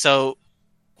 Okay, so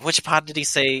which pod did he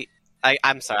say?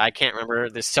 I'm sorry, I can't remember.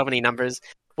 There's so many numbers.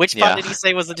 Which pod Yeah. did he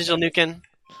say was the digital nuke in?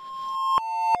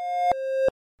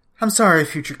 I'm sorry,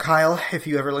 future Kyle, if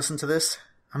you ever listen to this.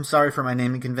 I'm sorry for my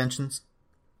naming conventions.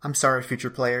 I'm sorry,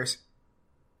 future players.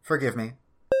 Forgive me.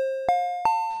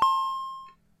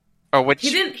 Or which? He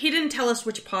didn't tell us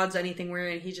which pods anything were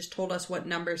in. He just told us what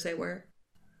numbers they were,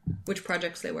 which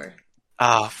projects they were.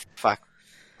 Oh fuck.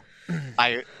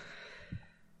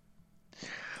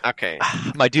 Okay.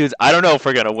 My dudes, I don't know if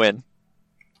we're gonna win.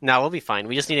 No, we'll be fine.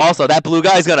 We just need to... Also, that blue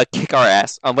guy's gonna kick our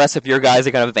ass, unless if your guys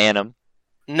are gonna van him.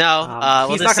 No,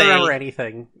 we'll he's just not going to say... remember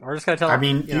anything. We're just going to tell him. I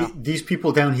mean, you know. these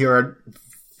people down here,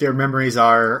 their memories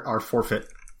are forfeit.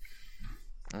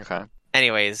 Okay.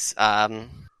 Anyways,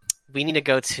 we need to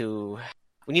go to...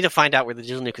 We need to find out where the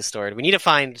digital nuke is stored. We need to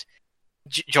find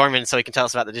Jorman so he can tell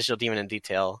us about the digital demon in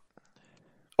detail.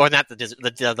 Or not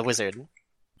the wizard.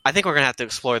 I think we're going to have to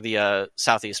explore the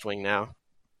southeast wing now.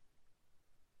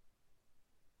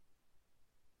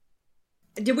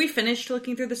 Did we finish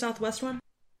looking through the southwest one?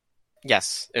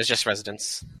 Yes, it was just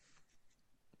residents.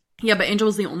 Yeah, but Angel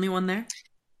was the only one there.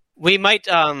 We might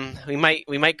go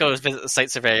visit the site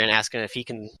surveyor and ask him if he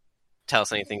can tell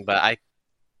us anything, but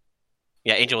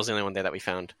Angel was the only one there that we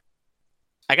found.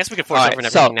 I guess we could force All over right,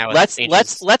 and so everything now. with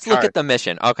Angel's let's look card. at the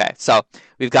mission. Okay, so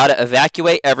we've got to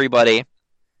evacuate everybody,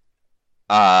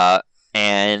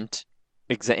 and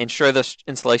ensure the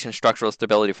installation structural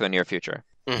stability for the near future.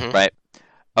 Mhm. Right.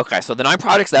 Okay, so the 9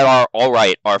 products that are all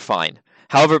right are fine.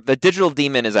 However, the digital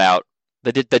demon is out.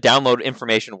 The download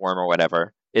information worm or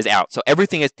whatever is out. So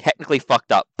everything is technically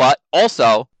fucked up. But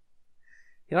also,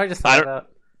 You know, I just I thought don't- about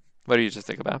what do you just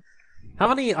think about? how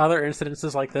many other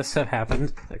incidences like this have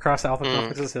happened across Alpha Mm.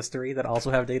 Conference's history that also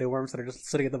have data worms that are just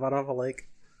sitting at the bottom of a lake.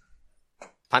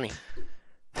 Funny.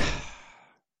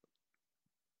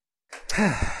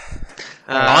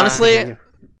 Honestly,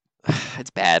 it's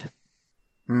bad.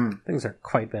 Things are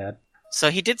quite bad. So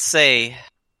he did say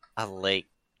a lake.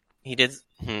 He did.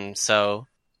 So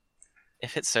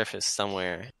if it surfaced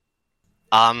somewhere,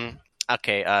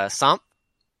 okay. Somp.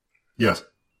 Yes.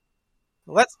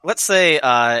 Let's say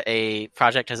a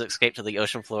project has escaped to the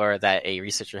ocean floor that a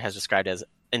researcher has described as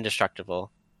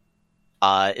indestructible.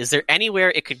 Is there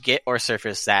anywhere it could get or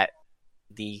surface that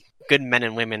the good men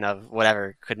and women of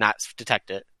whatever could not detect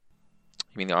it?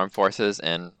 You mean the armed forces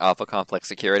and Alpha Complex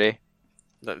security?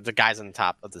 The guys on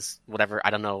top of this, whatever, I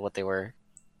don't know what they were.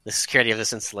 The security of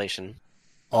this installation.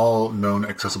 All known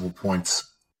accessible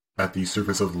points at the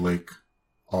surface of the lake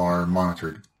are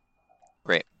monitored.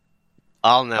 Great.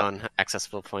 All known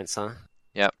accessible points, huh?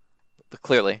 Yep.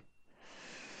 Clearly.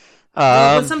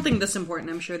 Well, with something this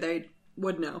important, I'm sure they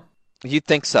would know. You'd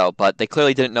think so, but they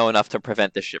clearly didn't know enough to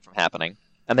prevent this shit from happening.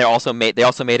 And they also made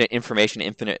an information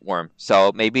infinite worm.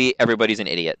 So maybe everybody's an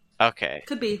idiot. Okay.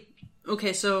 Could be.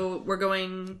 Okay, so we're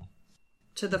going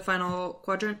to the final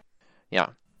quadrant? Yeah.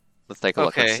 Let's take a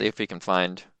look. Okay. Let's see if we can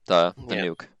find the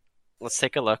nuke. Let's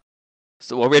take a look.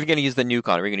 So what are we going to use the nuke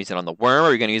on? Are we going to use it on the worm, or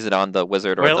are we going to use it on the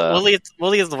wizard or the... We'll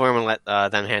leave the worm and let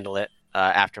them handle it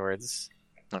afterwards.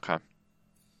 Okay.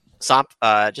 Somp,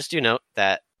 just do note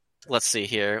that... Let's see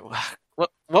here.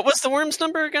 What was the worm's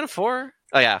number again? 4?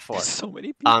 Oh yeah, 4. There's so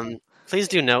many people. Please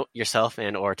do note yourself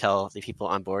and or tell the people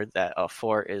on board that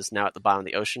 4 is now at the bottom of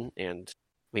the ocean, and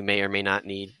we may or may not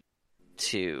need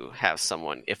to have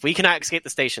someone. If we cannot escape the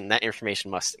station, that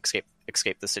information must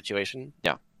escape the situation.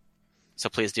 Yeah. So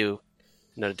please do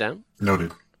note it down.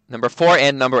 Noted. Number 4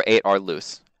 and number 8 are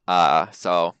loose.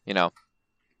 So,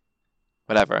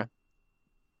 whatever.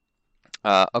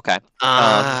 Okay.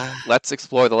 Let's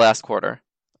explore the last quarter.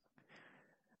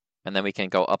 And then we can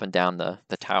go up and down the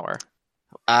tower.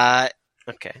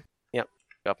 Okay. Yep.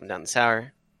 Go up and down the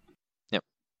tower. Yep.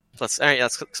 Let's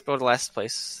explore the last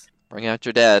place. Bring out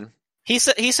your dead. He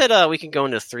said we can go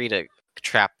into 3 to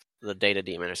trap the data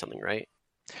demon or something, right?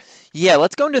 Yeah,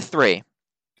 let's go into 3.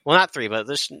 Well, not 3, but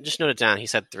just note it down. He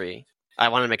said 3. I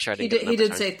want to make sure I didn't He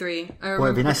did say 3. Well,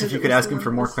 it'd be nice if you could ask him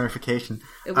for more clarification.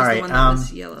 It was All right, the one that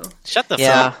was yellow. Shut the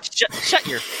Yeah. fuck. Shut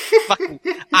your fucking.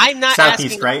 I'm not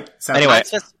Southeast, asking. right? Southeast. Anyway.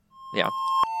 Yeah.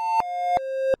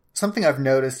 Something I've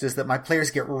noticed is that my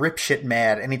players get ripshit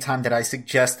mad anytime that I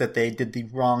suggest that they did the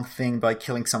wrong thing by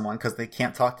killing someone because they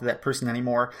can't talk to that person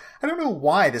anymore. I don't know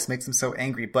why this makes them so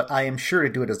angry, but I am sure to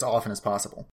do it as often as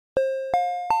possible.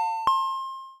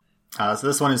 So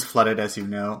this one is flooded, as you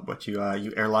know, but you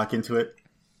airlock into it.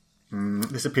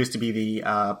 This appears to be the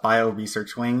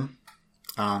bio-research wing.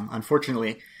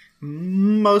 Unfortunately,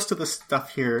 most of the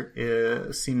stuff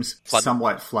here seems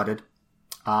somewhat flooded.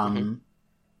 I'm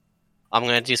going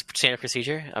to do standard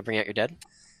procedure. I'll bring out your dead.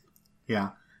 Yeah.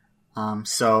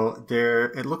 So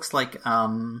it looks like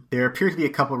there appear to be a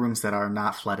couple rooms that are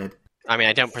not flooded. I mean,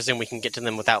 I don't presume we can get to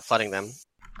them without flooding them.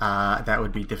 That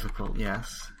would be difficult,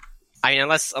 yes. I mean,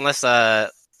 unless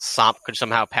Somp could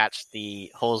somehow patch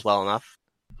the holes well enough.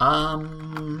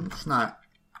 It's not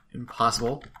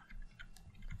impossible.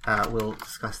 We'll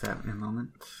discuss that in a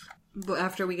moment. But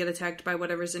after we get attacked by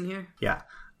whatever's in here? Yeah.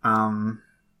 I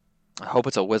hope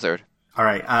it's a wizard. All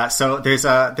right. So there's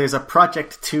a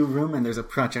Project 2 room and there's a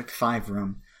Project 5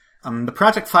 room. The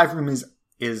Project 5 room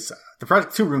is the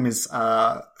Project 2 room is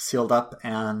sealed up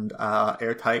and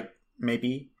airtight,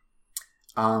 maybe.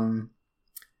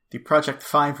 The Project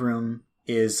 5 room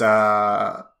is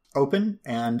open,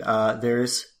 and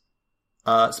there's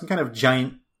some kind of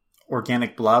giant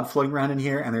organic blob floating around in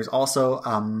here, and there's also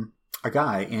a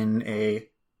guy in a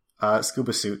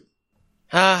scuba suit.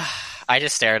 I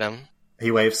just stare at him.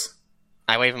 He waves.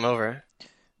 I wave him over.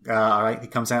 All right, he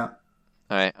comes out.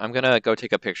 All right, I'm gonna go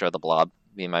take a picture of the blob.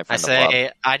 Me and my I friend.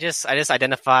 say, I just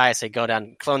identify. I say, go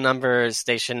down clone numbers,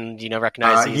 station. Do you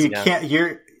recognize these? You can't.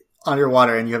 You're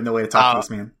underwater, and you have no way to talk to this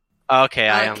man.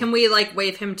 Okay, Can we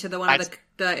wave him to one of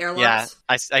the airlocks?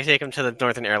 Yeah, I take him to the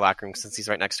northern airlock room since he's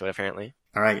right next to it. Apparently.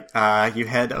 All right. You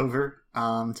head over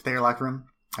to the airlock room.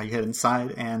 You head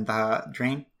inside and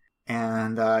drain,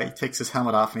 and he takes his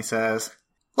helmet off and he says,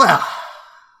 "Well,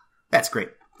 that's great."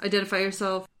 Identify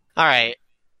yourself. All right.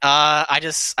 I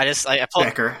pull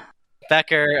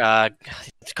Becker,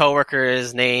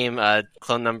 coworker's name,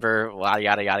 clone number,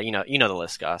 yada yada. You know the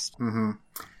list, Gost. Mm-hmm.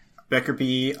 Becker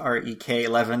B,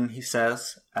 REK11, he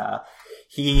says.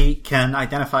 He can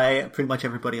identify pretty much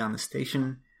everybody on the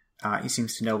station. He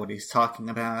seems to know what he's talking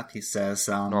about. He says...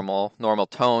 normal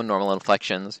tone, normal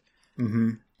inflections.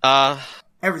 Mm-hmm.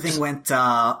 Everything went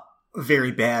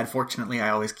very bad. Fortunately, I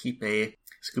always keep a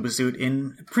scuba suit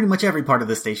in pretty much every part of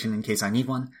the station in case I need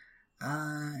one.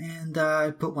 And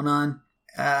I put one on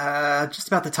just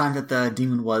about the time that the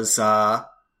demon was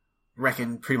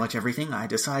wrecking pretty much everything. I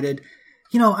decided...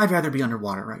 I'd rather be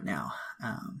underwater right now.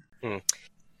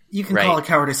 You can call it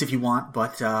cowardice if you want,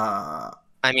 but I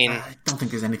don't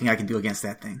think there's anything I can do against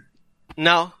that thing.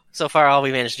 No. So far, all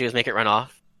we managed to do is make it run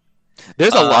off.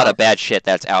 There's a lot of bad shit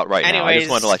that's out right now. I just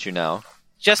wanted to let you know.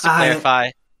 Just to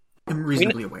clarify. I'm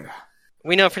reasonably aware.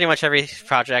 We know pretty much every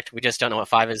project. We just don't know what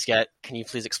 5 is yet. Can you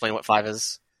please explain what 5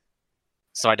 is?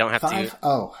 so I don't have 5? to.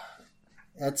 Oh.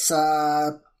 It's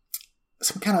some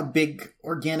kind of big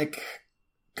organic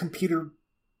computer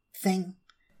thing.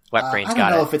 Wet Brain's I don't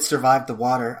got know it. if it survived the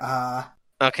water.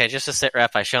 Okay, just to sit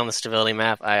rep, I show him the stability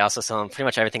map. I also tell him pretty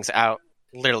much everything's out.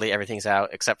 Literally everything's out,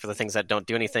 except for the things that don't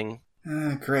do anything.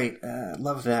 Great.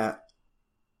 Love that.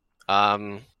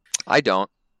 I don't.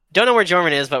 Don't know where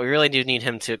Jorman is, but we really do need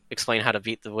him to explain how to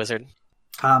beat the wizard.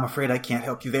 I'm afraid I can't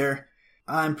help you there.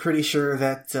 I'm pretty sure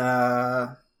that,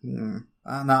 no,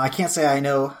 I can't say I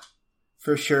know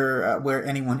for sure where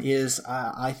anyone is.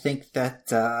 I think that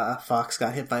Fox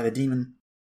got hit by the demon.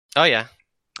 Oh yeah.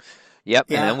 Yep,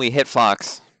 Yeah. and then we hit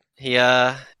Fox. He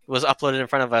was uploaded in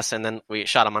front of us, and then we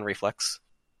shot him on reflex.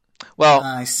 Well,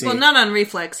 I see. Well, not on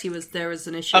reflex. There was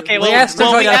an issue. Okay, We well, asked him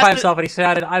well, to we identify asked himself, and he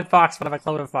said, I'm Fox, but I'm a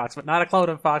clone of Fox. But not a clone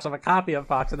of Fox, I'm a copy of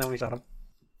Fox, and then we shot him.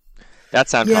 that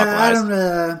sounds yeah, compromised.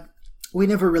 I don't. We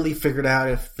never really figured out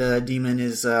if the demon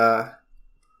is.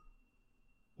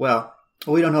 Well,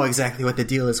 we don't know exactly what the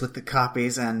deal is with the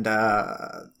copies, and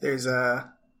there's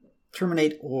a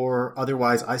terminate or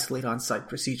otherwise isolate on-site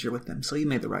procedure with them. So you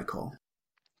made the right call.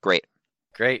 Great.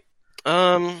 Great.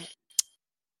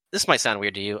 This might sound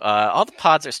weird to you. All the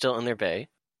pods are still in their bay.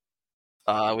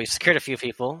 We've secured a few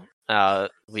people.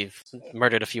 We've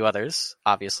murdered a few others,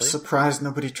 obviously. Surprised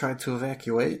nobody tried to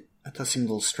evacuate. That does seem a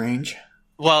little strange.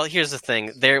 Well, here's the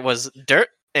thing. There was dirt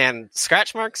and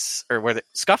scratch marks, or were the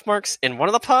scuff marks, in one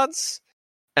of the pods,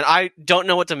 and I don't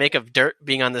know what to make of dirt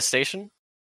being on this station.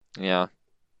 Yeah.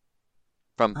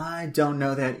 I don't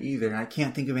know that either. I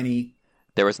can't think of any.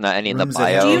 There was not any in the Rooms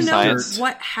that have Do you know bioscience.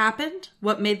 what happened?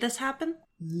 What made this happen?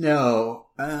 No.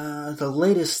 The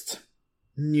latest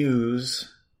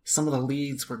news, some of the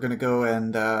leads were going to go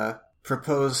and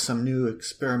propose some new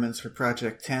experiments for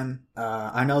Project 10.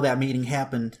 I know that meeting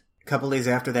happened. A couple days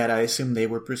after that, I assume they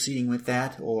were proceeding with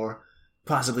that, or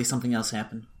possibly something else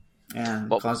happened. And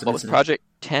What caused an was incident. Project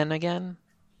 10 again?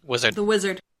 Wizard. The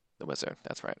wizard. The Wizard.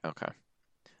 That's right. Okay.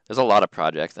 There's a lot of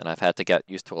projects, and I've had to get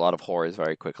used to a lot of horrors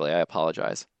very quickly. I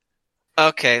apologize.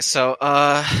 Okay, so,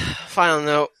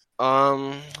 final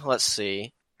note. Let's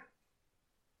see.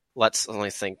 Let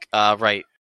me think. Right.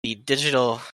 The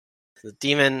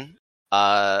demon,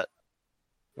 we're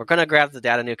gonna grab the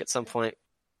data nuke at some point,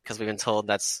 because we've been told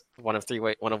that's one of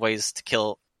ways to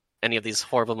kill any of these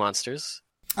horrible monsters.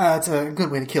 It's a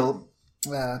good way to kill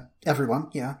everyone,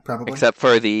 yeah, probably. Except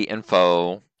for the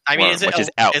info I mean, worm, which is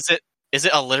out. Is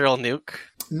it a literal nuke?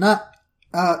 Not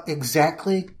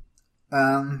exactly.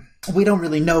 We don't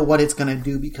really know what it's going to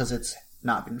do because it's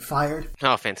not been fired.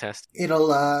 Oh, fantastic. It'll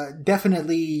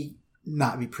definitely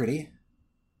not be pretty.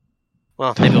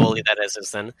 Well, maybe we'll leave that as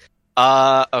is then.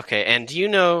 Okay, and do you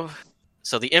know...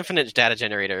 So the infinite data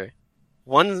generator,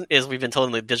 one is we've been told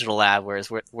in the digital lab where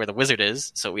the wizard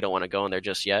is, so we don't want to go in there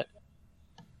just yet.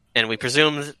 And we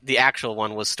presume the actual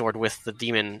one was stored with the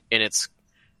demon in its...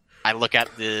 I look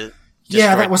at the...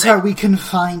 Yeah, that was how we can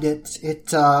find it.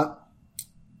 It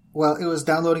was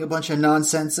downloading a bunch of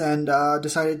nonsense and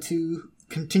decided to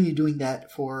continue doing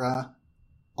that for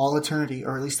all eternity,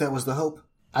 or at least that was the hope.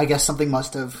 I guess something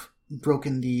must have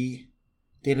broken the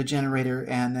data generator,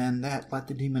 and then that let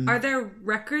the demon... Are there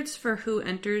records for who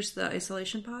enters the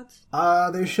isolation pods?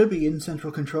 There should be in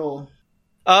central control.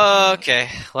 Okay,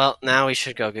 well, now we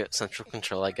should go get central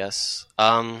control, I guess.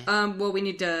 Well, we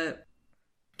need to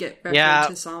get back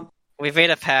into Somp. We've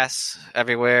made a pass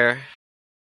everywhere,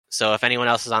 so if anyone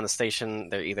else is on the station,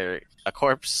 they're either a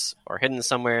corpse or hidden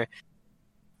somewhere.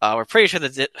 We're pretty sure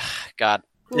that... God.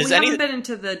 Well, we haven't been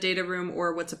into the data room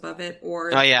or what's above it,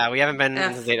 or... Oh yeah, we haven't been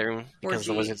in the data room because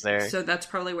the wizard's there. So that's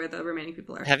probably where the remaining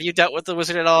people are. Have you dealt with the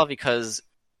wizard at all? Because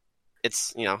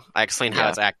it's, I explained how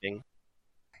it's acting.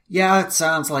 Yeah, it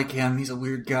sounds like him. He's a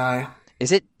weird guy.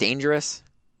 Is it dangerous?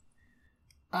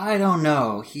 I don't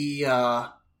know. He,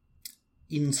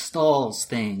 installs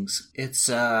things. It's,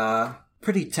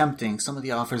 pretty tempting. Some of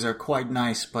the offers are quite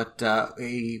nice, but,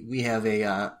 we have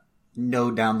a,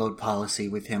 no download policy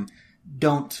with him.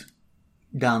 Don't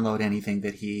download anything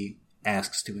that he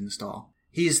asks to install.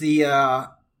 He's the,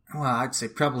 I'd say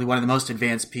probably one of the most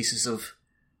advanced pieces of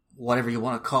whatever you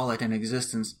want to call it in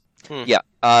existence. Yeah.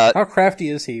 How crafty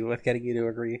is he with getting you to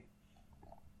agree?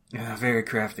 Very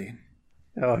crafty.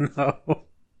 Oh no.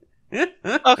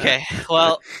 Okay,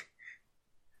 well...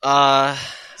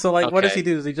 So, like, what does okay. he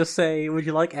do? Does he just say, would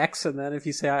you like X? And then if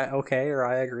you say okay or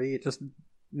I agree, it just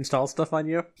installs stuff on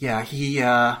you? Yeah, he,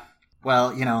 I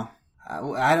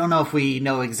don't know if we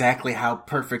know exactly how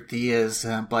perfect he is,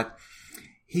 but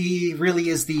he really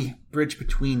is the bridge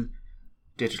between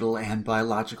digital and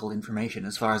biological information,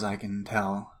 as far as I can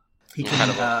tell. He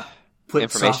can put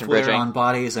Information software bridging. on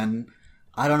bodies and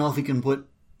I don't know if he can put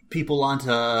people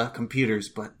onto computers,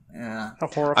 but How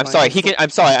horrifying. I'm sorry. He can. I'm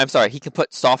sorry. He can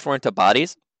put software into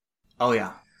bodies. oh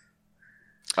yeah.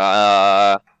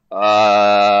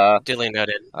 Duly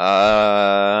noted.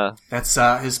 That's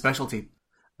his specialty.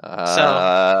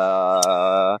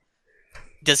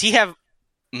 Does he have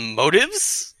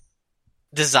motives?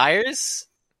 Desires?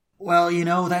 Well,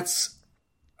 that's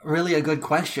really a good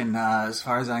question. As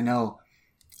far as I know,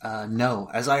 no.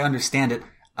 As I understand it,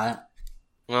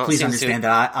 please understand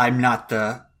that I'm not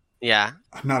the. Yeah.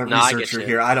 I'm not a No, I get researcher you.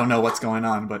 here. I don't know what's going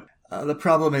on, but the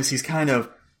problem is he's kind of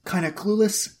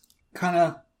clueless.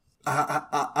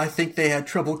 I think they had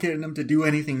trouble getting him to do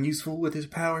anything useful with his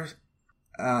powers.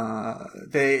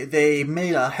 They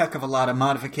made a heck of a lot of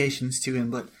modifications to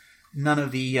him, but none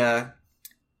of the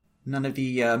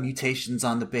mutations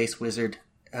on the base wizard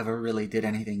ever really did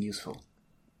anything useful.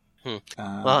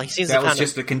 Well, he seems that to was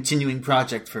just a continuing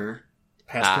project for the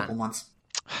past couple months.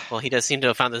 Well, he does seem to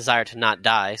have found the desire to not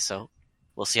die, so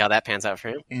we'll see how that pans out for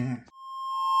him.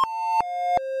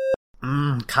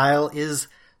 Yeah. Kyle is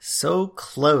so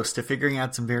close to figuring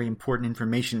out some very important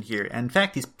information here. And in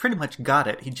fact, he's pretty much got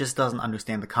it. He just doesn't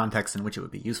understand the context in which it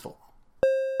would be useful.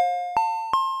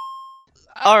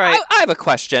 All right. I have a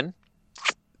question.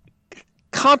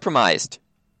 Compromised.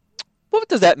 What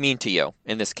does that mean to you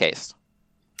in this case?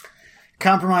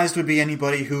 Compromised would be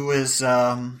anybody who has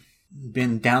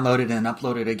been downloaded and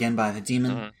uploaded again by the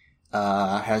demon,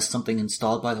 has something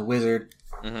installed by the wizard.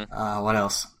 What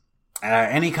else?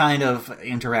 Any kind of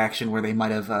interaction where they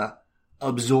might have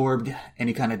absorbed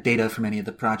any kind of data from any of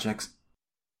the projects.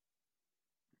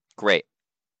 Great.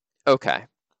 Okay.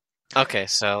 Okay,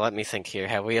 so let me think here.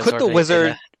 Have we Could absorbed the any wizard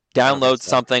data? download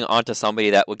something onto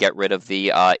somebody that would get rid of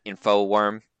the info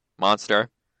worm monster?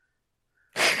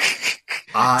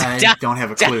 I don't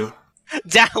have a clue.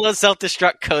 Download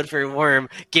self-destruct code for worm.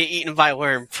 Get eaten by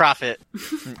worm. Profit.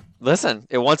 Listen,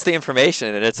 it wants the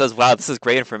information, and it says, wow, this is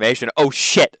great information. Oh,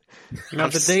 shit. No,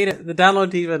 the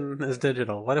download even is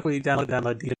digital. What if we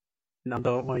download digital?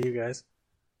 Don't want you guys.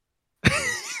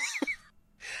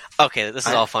 Okay, this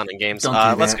is all fun and games. Don't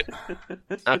do Let's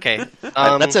that. go. Okay.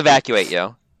 Let's evacuate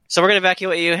you. So we're gonna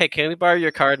evacuate you. Hey, can we borrow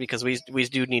your card because we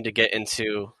do need to get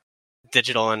into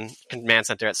digital and command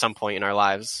center at some point in our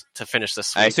lives to finish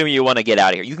this I week. assume you want to get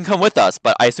out of here. You can come with us,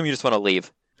 but I assume you just want to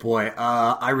leave. Boy,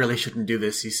 I really shouldn't do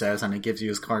this, he says, and he gives you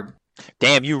his card.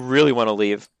 Damn, you really want to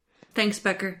leave. Thanks,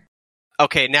 Becker.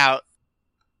 Okay, now,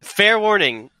 fair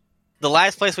warning. The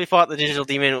last place we fought the digital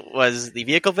demon was the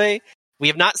vehicle bay. We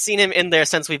have not seen him in there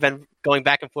since we've been going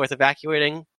back and forth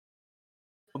evacuating.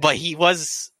 But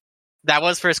that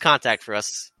was first contact for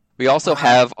us. We also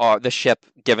have the ship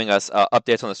giving us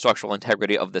updates on the structural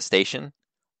integrity of the station.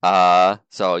 So,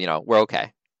 we're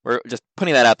okay. We're just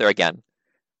putting that out there again.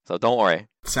 So don't worry.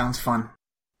 Sounds fun.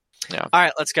 Yeah. All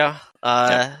right, let's go.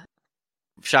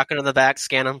 Shotgun in the back,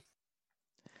 scan him.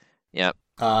 Yep.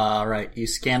 Right, you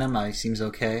scan him, he seems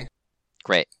okay.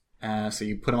 Great. So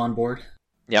you put him on board?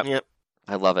 Yep.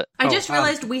 I love it. I just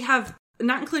realized we have,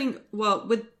 including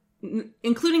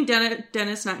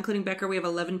Dennis, not including Becker, we have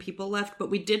 11 people left,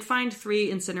 but we did find 3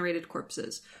 incinerated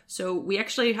corpses. So we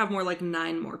actually have more like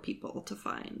 9 more people to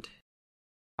find.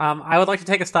 I would like to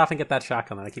take a stop and get that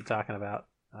shotgun that I keep talking about.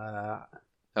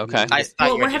 Okay.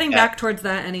 We're heading back towards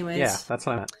that anyways. Yeah, that's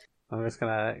what I meant. I'm just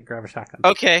gonna grab a shotgun.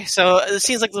 Okay, so it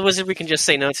seems like the wizard we can just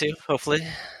say no to, hopefully.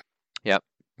 Yep.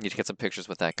 Need to get some pictures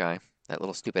with that guy. That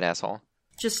little stupid asshole.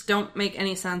 Just don't make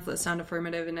any sounds that sound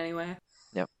affirmative in any way.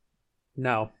 Yep.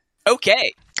 No.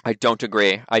 Okay. I don't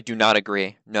agree. I do not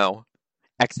agree. No.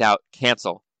 X out.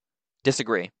 Cancel.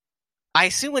 Disagree. I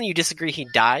assume when you disagree, he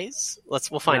dies.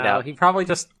 We'll find out. He probably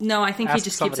just. No, I think he Ask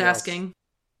just keeps somebody else. asking.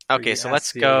 Okay, so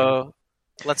let's go.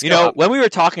 Let's You go. know, up. when we were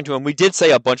talking to him, we did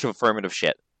say a bunch of affirmative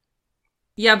shit.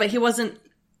 Yeah, but he wasn't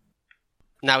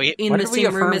Now we in What the did we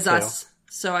same room affirm as to? us.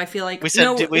 So I feel like We said-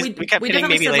 no, we kept hitting definitely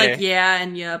maybe said later. like yeah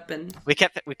and yep and we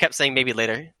kept saying maybe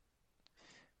later.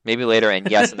 Maybe later, and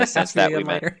yes, in the sense that we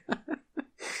meant. later.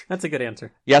 That's a good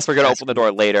answer. Yes, we're going to open the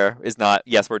door later is not,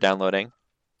 yes, we're downloading.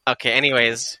 Okay.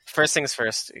 Anyways, first things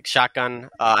first. Shotgun.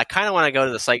 I kind of want to go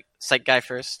to the site guy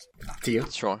first. Up to you.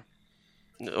 Sure.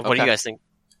 What do Okay. you guys think?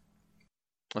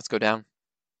 Let's go down.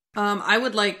 I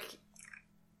would like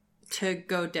to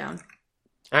go down.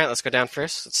 All right, let's go down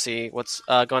first. Let's see what's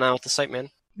going on with the site man.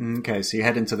 Okay, so you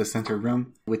head into the center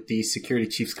room. With the security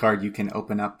chief's card, you can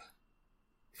open up,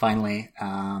 finally,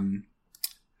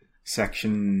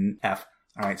 section F.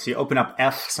 Alright, so you open up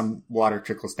F, some water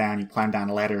trickles down, you climb down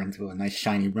a ladder into a nice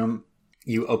shiny room.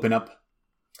 You open up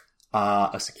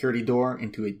a security door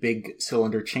into a big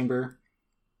cylinder chamber.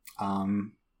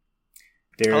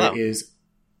 There Hello. is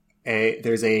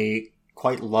there's a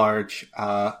quite large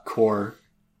core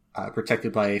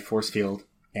protected by a force field,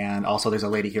 and also there's a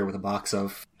lady here with a box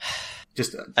of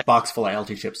box full of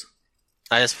algae chips.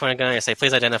 I just point a gun and I say,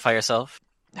 please identify yourself.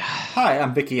 Hi,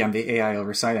 I'm Vicky. I'm the AI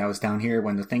oversight. I was down here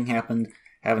when the thing happened.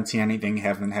 Haven't seen anything.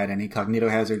 Haven't had any cognito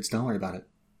hazards. Don't worry about it.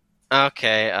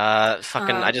 Okay, What's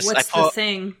the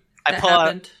thing that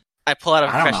happened? I pull out a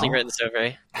I don't professionally know. written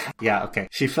survey. Yeah, okay.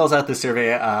 She fills out the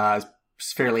survey.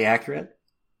 It's fairly accurate.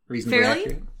 Reasonably Fairly?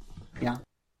 accurate. Yeah.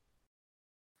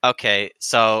 Okay,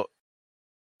 so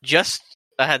just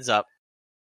a heads up.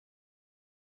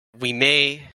 We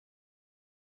may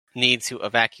need to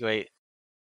evacuate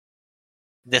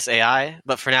this AI,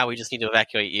 but for now we just need to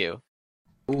evacuate you.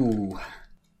 Ooh.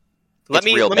 It's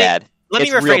real bad. Let me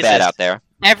It's rephrase real bad this. out there.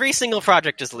 Every single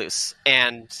project is loose,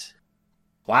 and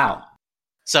Wow.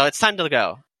 so it's time to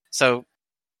go. So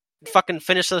fucking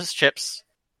finish those chips,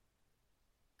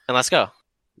 and let's go.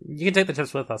 You can take the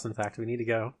chips with us, in fact. We need to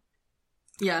go.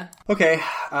 Yeah. Okay.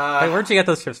 Wait, where'd you get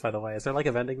those chips, by the way? Is there like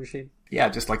a vending machine? Yeah,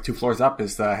 just like 2 floors up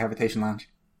is the Habitation Lounge.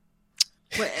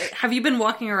 Wait, have you been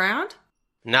walking around?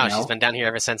 No, No. she's been down here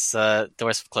ever since the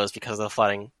doors closed because of the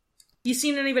flooding. You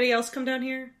seen anybody else come down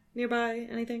here nearby?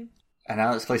 Anything? And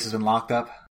now this place has been locked up.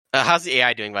 How's the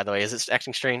AI doing, by the way? Is it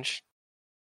acting strange?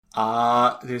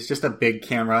 There's just a big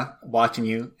camera watching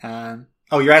you. And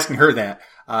you're asking her that.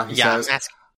 He says, I'm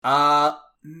asking.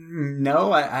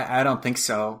 no, I don't think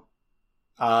so.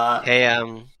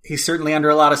 Hey, He's certainly under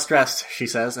a lot of stress, she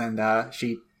says, and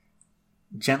she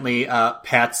gently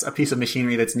pats a piece of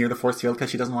machinery that's near the force field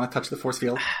because she doesn't want to touch the force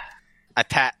field. I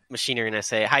pat machinery and I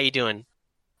say, "How you doing?"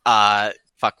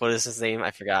 What is his name? I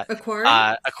forgot.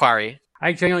 Aquari? Aquari.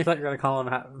 I genuinely thought you were going to call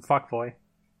him Fuckboy.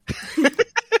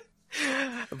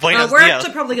 Buenos We're dias.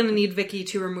 actually probably going to need Vicky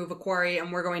to remove Aquari,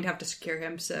 and we're going to have to secure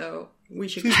him, so we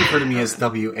should... Please refer to me as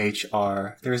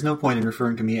WHR. There is no point in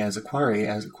referring to me as Aquari,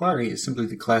 as Aquari is simply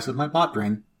the class of my bot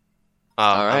brain. Oh,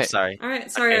 All I'm right. sorry.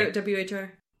 Alright, sorry, Okay.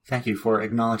 WHR. Thank you for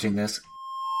acknowledging this.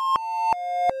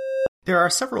 There are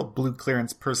several blue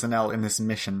clearance personnel in this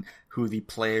mission who the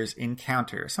players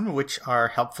encounter, some of which are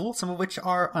helpful, some of which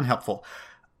are unhelpful.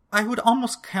 I would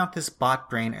almost count this bot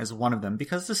brain as one of them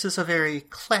because this is a very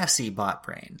classy bot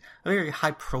brain, a very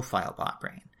high-profile bot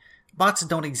brain. Bots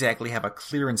don't exactly have a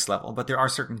clearance level, but there are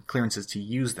certain clearances to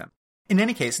use them. In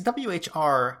any case,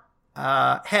 WHR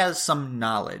has some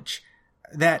knowledge.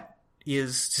 That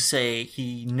is to say,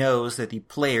 he knows that the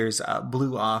players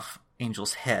blew off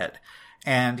Angel's head,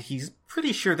 and he's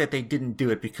pretty sure that they didn't do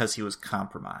it because he was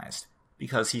compromised,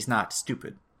 because he's not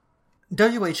stupid.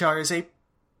 WHR is a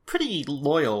pretty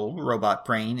loyal robot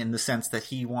brain in the sense that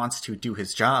he wants to do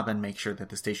his job and make sure that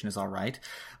the station is all right.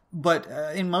 But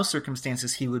in most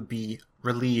circumstances, he would be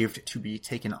relieved to be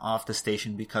taken off the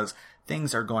station because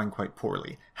things are going quite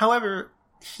poorly. However,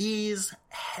 he's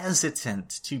hesitant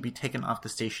to be taken off the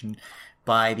station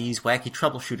by these wacky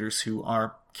troubleshooters who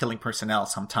are killing personnel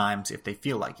sometimes if they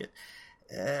feel like it.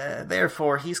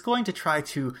 Therefore, he's going to try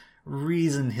to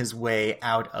reason his way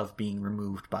out of being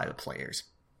removed by the players.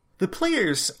 The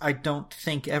players, I don't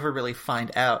think, ever really find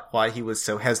out why he was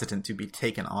so hesitant to be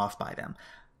taken off by them.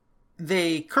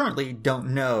 They currently don't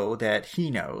know that he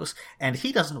knows, and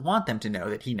he doesn't want them to know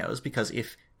that he knows, because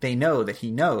if they know that he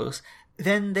knows,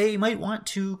 then they might want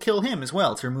to kill him as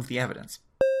well to remove the evidence.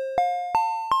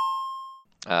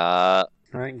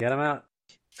 Alright, get him out.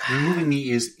 Removing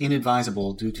me is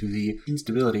inadvisable due to the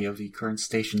instability of the current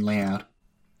station layout.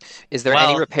 Is there Well,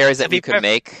 any repairs to that be we could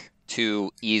make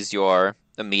to ease your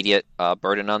immediate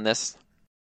burden on this?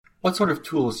 What sort of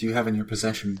tools do you have in your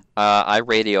possession? I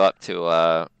radio up to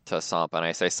Somp and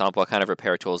I say, Somp, what kind of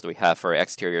repair tools do we have for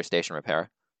exterior station repair?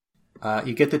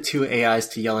 You get the two AIs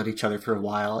to yell at each other for a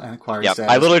while, and Aquari Yep, says,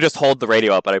 I literally just hold the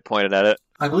radio up and I pointed at it.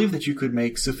 I believe that you could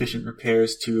make sufficient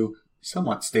repairs to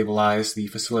somewhat stabilize the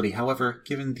facility. However,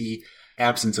 given the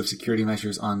absence of security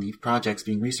measures on the projects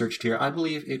being researched here, I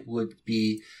believe it would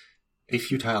be a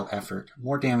futile effort.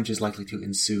 More damage is likely to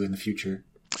ensue in the future.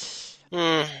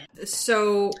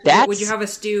 So, That's- what would you have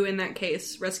us do in that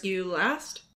case? Rescue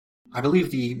last? I believe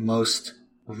the most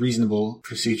reasonable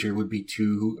procedure would be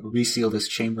to reseal this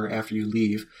chamber after you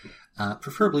leave,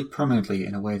 preferably permanently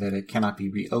in a way that it cannot be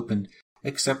reopened,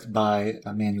 except by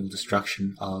a manual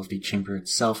destruction of the chamber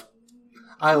itself.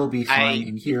 I will be fine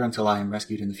in here until I am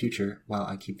rescued in the future, while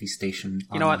I keep the station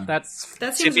You know online. what? That's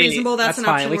That seems be- reasonable. That's an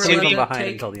fine. option We we're can leave allowed him to behind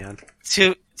take. until the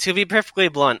end. To be perfectly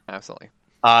blunt, Absolutely.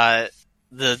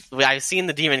 I've seen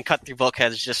the demon cut through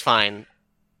bulkheads just fine,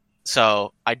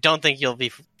 so I don't think you'll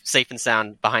be safe and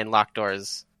sound behind locked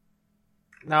doors.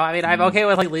 No, I mean, I'm okay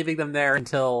with like leaving them there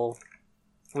until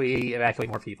we evacuate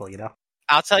more people, you know?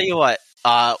 I'll tell you what.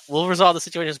 We'll resolve the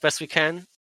situation as best we can.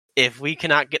 If we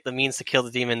cannot get the means to kill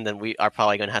the demon, then we are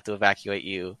probably going to have to evacuate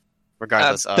you,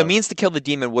 regardless of... The means to kill the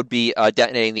demon would be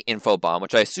detonating the info bomb,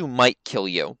 which I assume might kill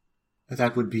you.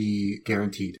 That would be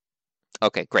guaranteed.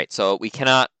 Okay, great. So we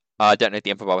cannot detonate the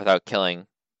info bomb without killing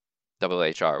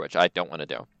WHR, which I don't want to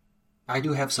do. I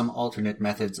do have some alternate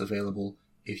methods available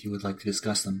if you would like to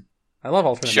discuss them. I love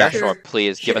alternate Sure, methods. sure.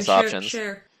 Please give us options.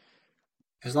 Share.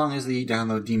 As long as the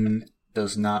download demon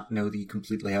does not know the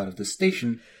complete layout of the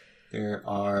station, there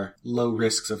are low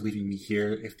risks of leaving me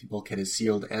here if the bulkhead is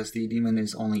sealed, as the demon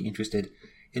is only interested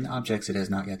in objects it has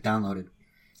not yet downloaded.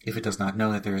 If it does not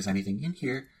know that there is anything in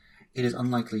here, it is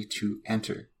unlikely to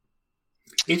enter.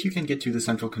 If you can get to the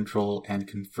central control and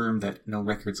confirm that no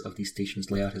records of the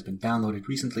station's layout has been downloaded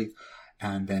recently,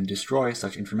 and then destroy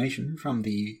such information from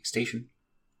the station,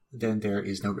 then there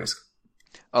is no risk.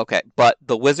 Okay, but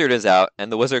the wizard is out,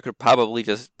 and the wizard could probably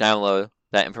just download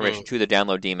that information to the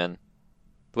download demon.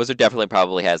 The wizard definitely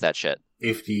probably has that shit.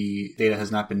 If the data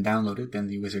has not been downloaded, then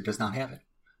the wizard does not have it.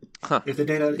 Huh. If the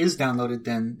data is downloaded,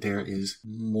 then there is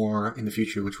more in the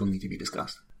future which will need to be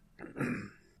discussed.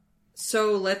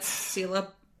 So let's seal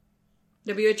up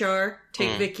WHR,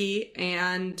 take Vicky,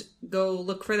 and go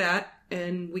look for that,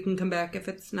 and we can come back if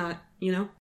it's not,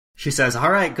 She says,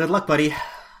 "All right, good luck, buddy."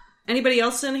 Anybody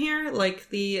else in here? Like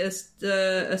the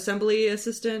assembly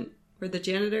assistant or the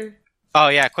janitor? Oh,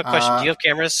 yeah, quick question. Do you have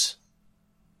cameras?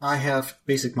 I have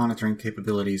basic monitoring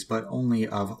capabilities, but only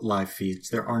of live feeds.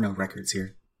 There are no records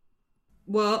here.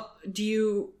 Well, do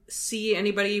you see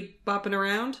anybody bopping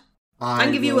around? I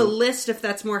can give you a will list if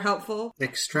that's more helpful.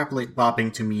 extrapolate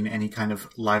bopping to mean any kind of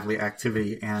lively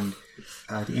activity, and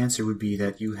the answer would be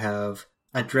that you have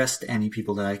addressed any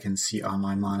people that I can see on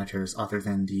my monitors other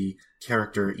than the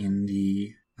character in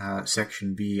the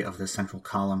section B of the central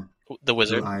column. The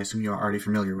wizard. Who I assume you are already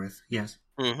familiar with. Yes.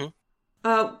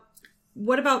 Mm-hmm.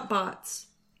 What about bots?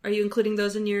 Are you including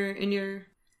those in your...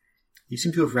 You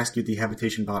seem to have rescued the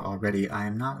habitation bot already. I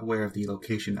am not aware of the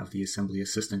location of the assembly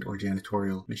assistant or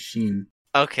janitorial machine.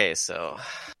 Okay, so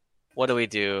what do we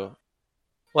do?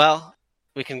 Well,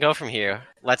 we can go from here.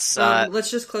 Let's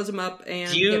just close them up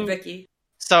and get Vicky.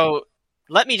 So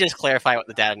let me just clarify what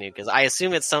the data knew, because I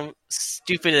assume it's some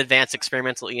stupid advanced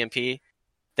experimental EMP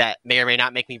that may or may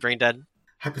not make me brain dead.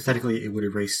 Hypothetically, it would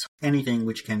erase anything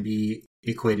which can be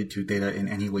equated to data in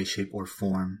any way, shape, or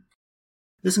form.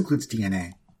 This includes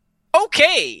DNA.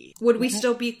 Okay! Would we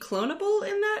still be clonable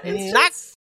in that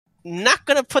instance? Not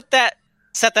gonna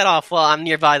set that off while I'm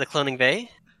nearby the cloning bay.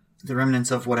 The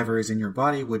remnants of whatever is in your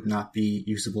body would not be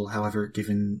usable, however,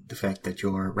 given the fact that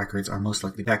your records are most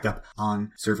likely backed up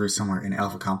on servers somewhere in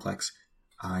Alpha Complex.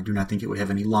 I do not think it would have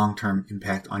any long-term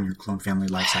impact on your clone family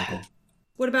lifecycle.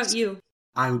 What about you?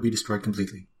 I would be destroyed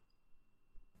completely.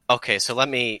 Okay, so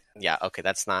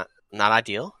that's not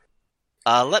ideal.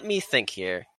 Let me think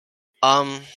here.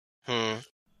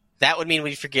 That would mean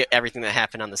we'd forget everything that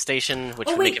happened on the station, which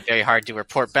would make it very hard to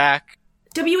report back.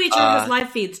 WHR has live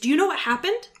feeds. Do you know what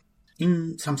happened?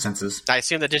 In some senses. I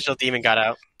assume the digital demon got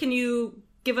out. Can you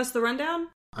give us the rundown?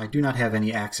 I do not have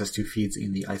any access to feeds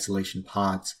in the isolation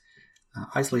pods.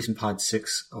 Isolation pod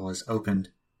 6 was opened.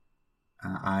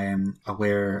 I am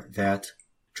aware that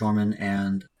Jorman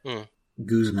and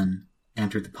Guzman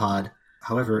entered the pod.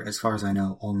 However, as far as I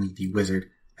know, only the wizard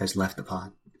has left the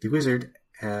pod. The wizard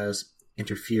has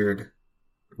interfered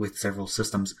with several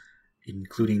systems,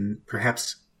 including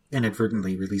perhaps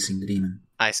inadvertently releasing the demon.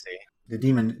 I see. The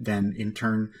demon then, in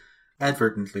turn,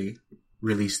 advertently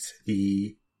released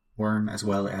the worm as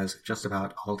well as just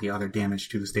about all the other damage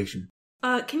to the station.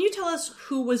 Can you tell us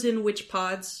who was in which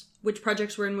pods? Which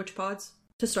projects were in which pods?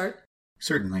 To start?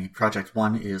 Certainly. Project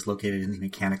 1 is located in the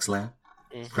mechanics lab.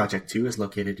 Mm-hmm. Project 2 is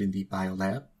located in the bio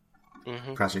lab.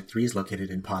 Mm-hmm. Project 3 is located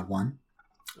in pod 1.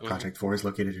 Mm-hmm. Project 4 is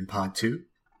located in pod 2.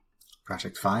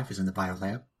 Project 5 is in the bio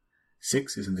lab.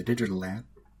 6 is in the digital lab.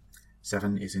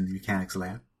 7 is in the mechanics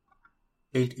lab.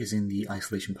 8 is in the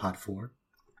isolation pod 4.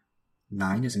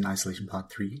 9 is in isolation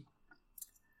pod 3.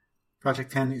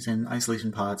 Project 10 is in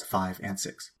isolation pods 5 and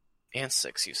 6. And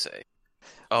 6, you say?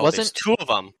 Oh, there's 2 of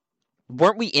them.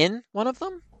 Weren't we in one of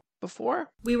them before?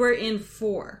 We were in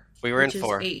 4. We were in which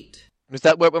 4. Is 8. Was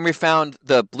that when we found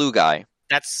the blue guy?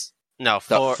 No,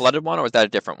 4. The flooded one, or was that a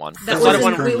different one? That was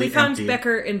one. We found empty.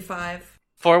 Becker in 5.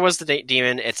 4 was the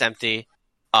demon. It's empty.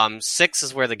 6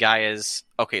 is where the guy is.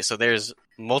 Okay, so there's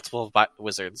multiple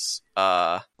wizards.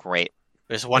 Great.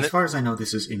 There's one. As far as I know,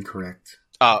 this is incorrect.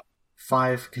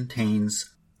 5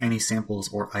 contains any samples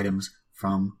or items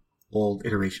from old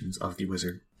iterations of the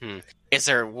wizard. Is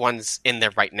there ones in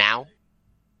there right now?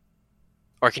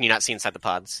 Or can you not see inside the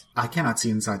pods? I cannot see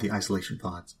inside the isolation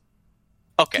pods.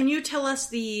 Okay. Can you tell us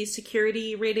the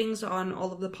security ratings on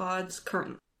all of the pods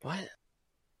currently? What?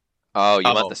 Oh,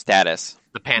 you want the status.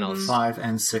 The panels. 5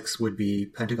 and 6 would be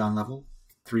pentagon level.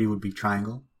 3 would be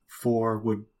triangle. 4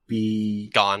 would be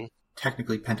Gone.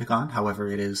 technically pentagon, however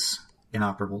it is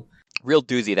inoperable. Real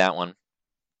doozy, that one.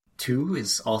 2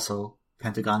 is also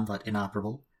pentagon but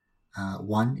inoperable.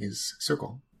 1 is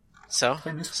circle. So?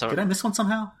 Did I miss one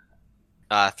somehow?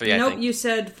 3, I Nope, think. you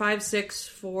said 5, 6,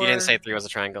 4. You didn't say 3 was a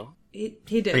triangle. He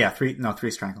did. Oh, yeah, 3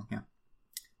 is triangle, yeah.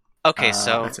 Okay,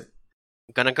 so that's it.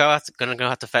 gonna go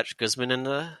have to fetch Guzman in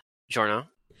the Giorno.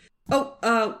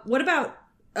 Oh, what about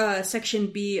section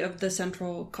B of the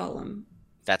central column?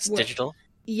 That's What? digital.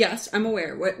 Yes, I'm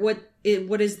aware. What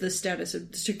is the status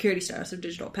of the security status of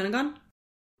digital? Pentagon?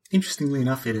 Interestingly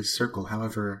enough, it is circle.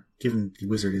 However, given the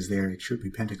wizard is there, it should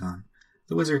be pentagon.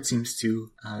 The wizard seems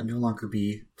to no longer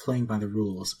be playing by the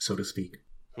rules, so to speak.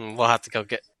 We'll have to go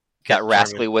get That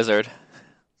rascally wizard.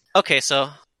 Okay, so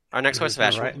our next course of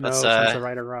action. Right, Let's sense of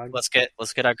right or wrong. let's get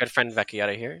our good friend Becky out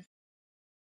of here.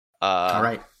 All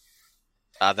right.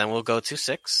 Then we'll go to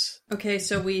 6. Okay,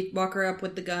 so we walk her up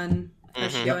with the gun.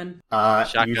 How's she Mhm. doing? You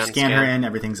Shotgun scan her scan. in,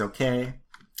 everything's okay.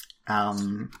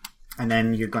 And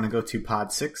then you're going to go to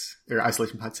pod 6, or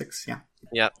isolation pod 6, yeah.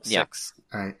 Yep, Yeah. 6.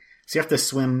 All right. So you have to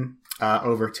swim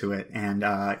over to it, and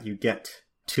you get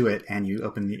to it, and you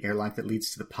open the airlock that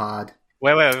leads to the pod.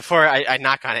 Wait, before I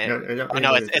knock on it.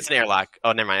 No, It's an airlock.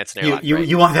 Oh, never mind, it's an airlock. right?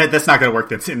 You want that? That's not going to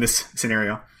work in this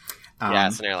scenario. Yeah,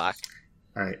 it's an airlock.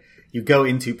 All right. You go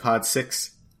into pod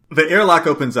 6. The airlock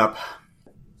opens up,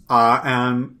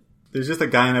 and there's just a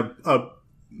guy in a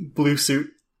blue suit,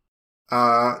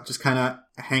 just kind of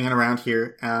hanging around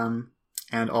here,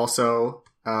 and also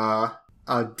a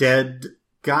dead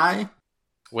guy.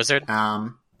 Wizard.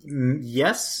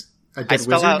 Yes, a I dead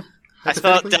spell wizard. out. I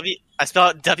spell out hypothetically?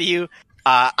 W.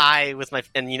 I with my,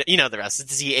 and you know the rest.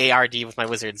 It's ZARD with my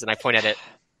wizards, and I point at it.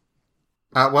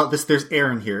 Well, there's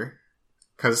air in here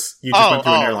because you just went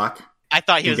through an airlock. I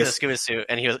thought he You was in a guess- scuba suit,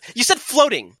 and he was. You said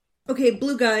floating. Okay,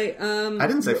 blue guy. I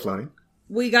didn't say floating.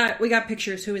 We got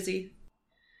pictures. Who is he?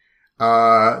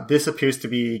 This appears to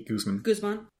be Guzman.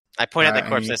 Guzman. I point at the and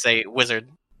corpse he- and I say, "Wizard."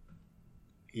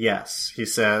 Yes, he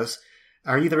says,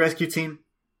 "Are you the rescue team?"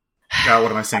 What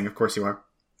am I saying? Of course you are.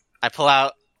 I pull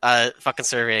out a fucking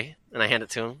survey and I hand it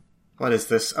to him. What is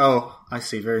this? Oh, I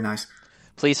see. Very nice.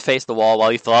 Please face the wall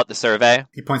while you fill out the survey.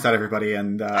 He points out everybody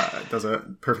and does a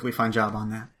perfectly fine job on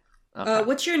that. Okay.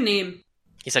 What's your name?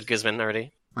 He said Guzman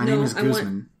already. My No, name is I want-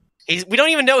 Guzman. We don't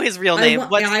even know his real name.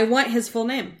 I want his full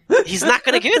name. He's not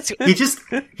going to give it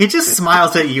to. He just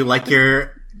smiles at you like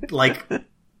you're like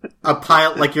a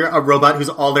pile, like you're a robot whose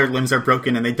all their limbs are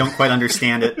broken and they don't quite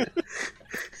understand it.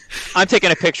 I'm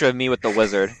taking a picture of me with the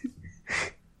wizard.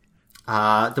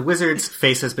 The wizard's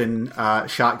face has been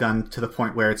shotgunned to the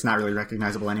point where it's not really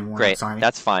recognizable anymore. I'm Great, sorry.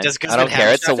 that's fine. Does I Guzman don't have care.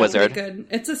 a It's a shotgun? wizard. Good.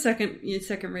 It's a second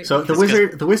rate. So the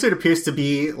It's wizard appears to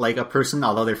be like a person,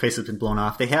 although their face has been blown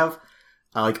off. They have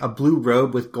like a blue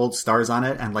robe with gold stars on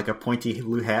it, and like a pointy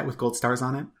blue hat with gold stars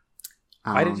on it.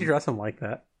 Why did you dress him like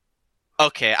that?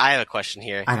 Okay, I have a question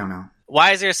here. I don't know.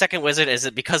 Why is there a second wizard? Is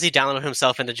it because he downloaded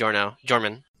himself into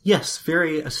Jorman? Yes,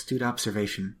 very astute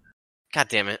observation. God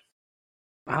damn it.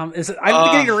 I'm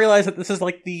beginning to realize that this is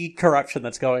like the corruption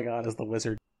that's going on as the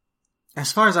wizard.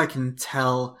 As far as I can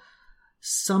tell,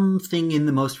 something in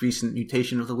the most recent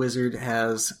mutation of the wizard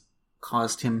has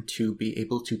caused him to be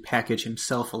able to package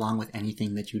himself along with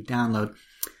anything that you download.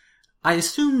 I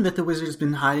assume that the wizard has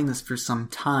been hiding this for some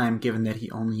time, given that he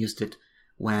only used it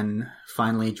when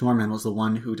finally Jorman was the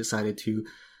one who decided to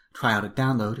try out a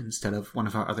download instead of one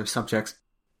of our other subjects.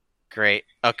 Great.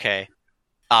 Okay.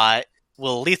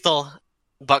 Will lethal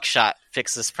buckshot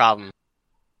fix this problem?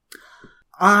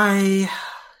 I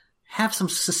have some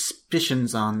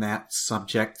suspicions on that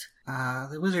subject.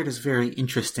 The wizard is very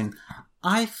interesting.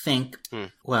 I think,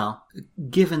 well,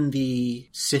 given the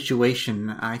situation,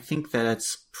 I think that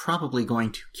it's probably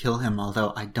going to kill him,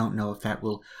 although I don't know if that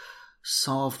will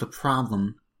solve the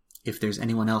problem if there's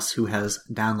anyone else who has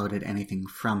downloaded anything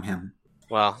from him.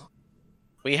 Well,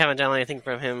 we haven't done anything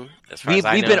from him, as far as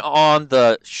I We've know. been on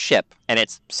the ship, and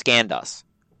it's scanned us.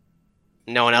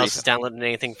 No one else has downloaded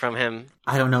anything from him.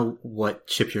 I don't know what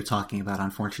ship you're talking about,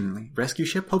 unfortunately. Rescue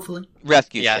ship, hopefully?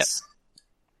 Rescue Yes. ship.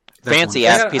 That's Fancy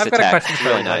wonderful. ass piece I've of got a tech. question for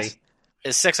Really everybody. nice.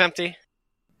 Is 6 empty?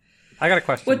 I got a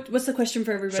question. What's the question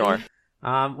for everybody? Sure.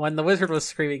 When the wizard was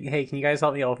screaming, "Hey, can you guys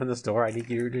help me open this door? I need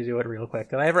you to do it real quick."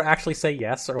 Did I ever actually say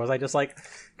yes, or was I just like,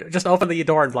 just open the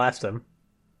door and blast him?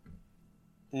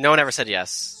 No one ever said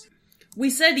yes. We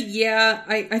said yeah.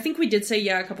 I think we did say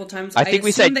yeah a couple times. I think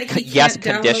we said assume that he yes can't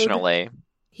download- conditionally.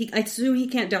 I assume he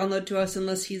can't download to us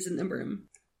unless he's in the room.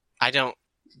 I don't.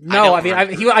 No, I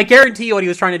don't I guarantee you what he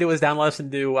was trying to do was download us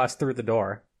and do us through the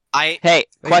door. Hey,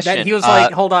 question. He was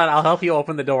like, hold on, I'll help you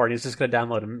open the door, and he's just going to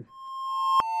download him.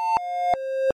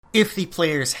 If the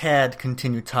players had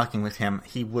continued talking with him,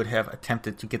 he would have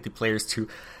attempted to get the players to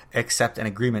accept an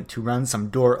agreement to run some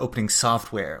door-opening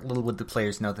software. Little would the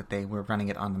players know that they were running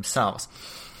it on themselves.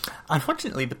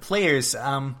 Unfortunately, the players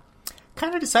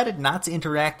kind of decided not to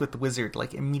interact with the wizard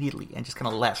immediately and just kind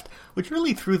of left, which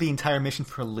really threw the entire mission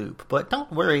for a loop. But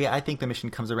don't worry, I think the mission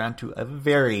comes around to a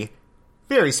very,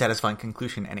 very satisfying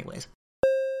conclusion anyways.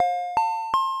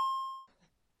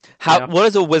 What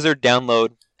does a wizard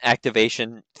download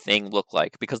activation thing look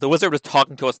like? Because the wizard was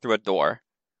talking to us through a door.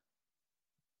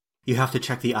 You have to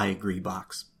check the I agree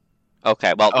box.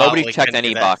 Okay, well, nobody checked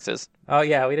any boxes. Oh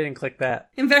yeah, we didn't click that.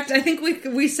 In fact, I think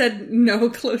we said no.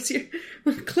 Close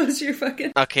your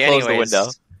fucking. Okay. Close Anyways, the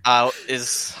window.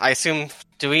 I assume?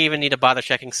 Do we even need to bother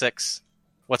checking 6?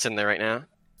 What's in there right now?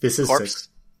 This is Corpse? 6.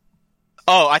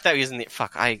 Oh, I thought we was in the.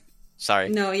 Fuck. Sorry.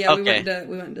 No, yeah, Okay.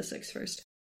 we went into 6 first.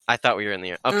 I thought we were in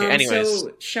the. Okay. Anyways.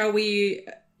 So shall we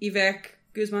evac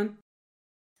Guzman?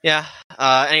 Yeah.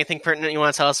 Anything pertinent you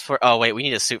want to tell us for? Oh wait, we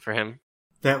need a suit for him.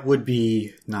 That would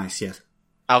be nice, yes.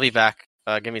 I'll be back.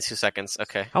 Give me 2 seconds.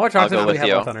 Okay. How much I'll oxygen go do we with have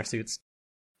you. left on our suits?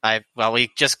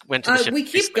 We just went to the ship. We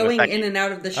keep going in and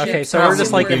out of the ship. Okay, so we're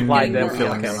just we're implied getting that. more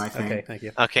filling Okay, them, I think. okay, thank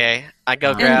you. Okay, I go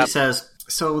And grab. he says,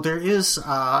 so there is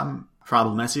a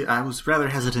problem. I was rather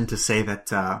hesitant to say that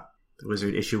the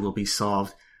wizard issue will be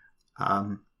solved.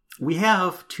 We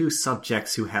have 2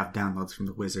 subjects who have downloads from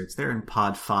the wizards. They're in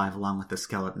pod 5 along with the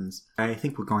skeletons. I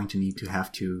think we're going to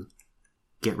have to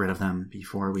get rid of them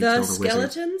before we kill the wizard. The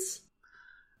skeletons?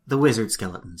 The wizard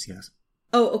skeletons, yes.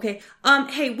 Oh, okay.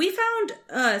 Hey, we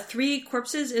found 3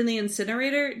 corpses in the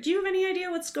incinerator. Do you have any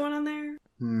idea what's going on there?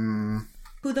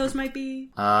 Who those might be?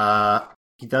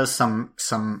 He does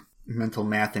some mental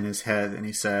math in his head, and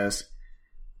he says,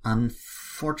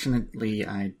 unfortunately,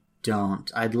 I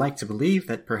don't. I'd like to believe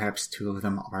that perhaps 2 of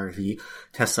them are the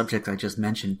test subjects I just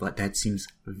mentioned, but that seems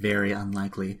very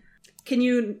unlikely. Can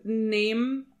you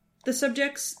name the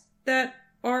subjects that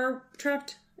are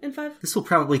trapped in 5? This will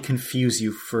probably confuse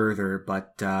you further,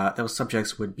 but those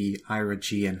subjects would be Ira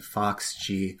G and Fox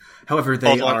G. However,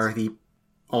 they are the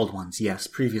old ones, yes,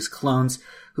 previous clones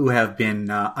who have been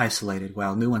isolated,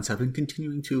 while new ones have been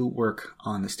continuing to work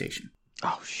on the station.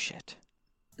 Oh, shit.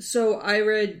 So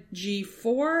Ira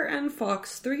G4 and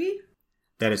Fox 3?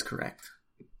 That is correct.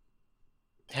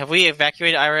 Have we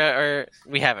evacuated Ira, or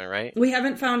we haven't? Right? We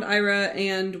haven't found Ira,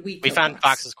 and we found Fox.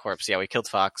 Fox's corpse. Yeah, we killed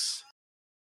Fox.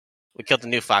 We killed the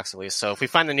new Fox at least. So if we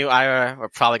find the new Ira, we're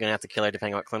probably gonna have to kill her,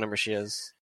 depending on what clone number she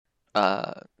is.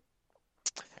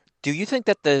 Do you think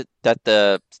that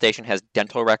the station has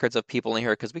dental records of people in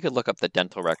here? Because we could look up the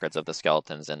dental records of the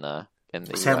skeletons in the.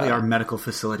 Sadly, our medical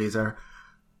facilities are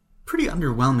pretty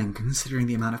underwhelming considering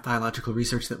the amount of biological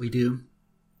research that we do.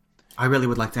 I really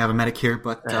would like to have a medic here,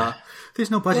 but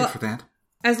there's no budget for that.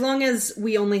 As long as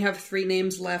we only have 3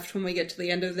 names left when we get to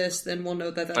the end of this, then we'll know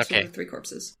that that's Okay. one of the 3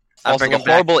 corpses. Also, the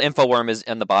horrible info worm is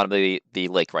in the bottom of the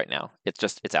lake right now.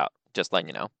 It's out. Just letting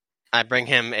you know. I bring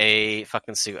him a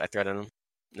fucking suit. I thread on him.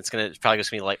 It's probably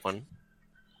just gonna be a light one.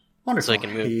 Wonderful. So he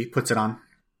can move. He puts it on.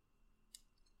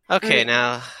 Okay,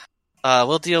 now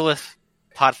we'll deal with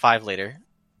pod 5 later.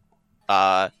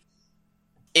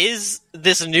 Is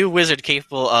this new wizard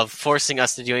capable of forcing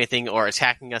us to do anything or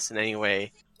attacking us in any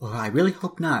way? Well, I really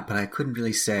hope not, but I couldn't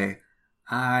really say.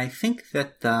 I think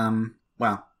that,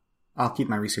 well, I'll keep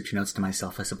my research notes to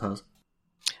myself, I suppose.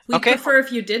 We'd prefer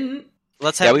if you didn't.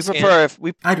 Let's have. Yeah, we prefer if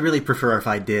we. I'd really prefer if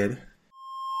I did.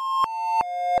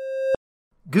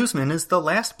 Guzman is the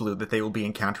last blue that they will be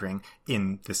encountering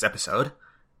in this episode,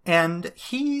 and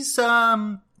he's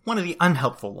one of the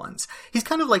unhelpful ones. He's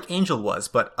kind of like Angel was,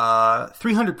 but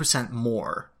 300%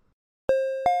 more.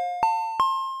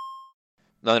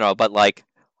 No, but like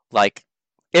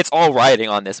it's all riding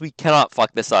on this. We cannot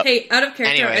fuck this up. Hey, out of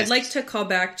character, Anyways. I'd like to call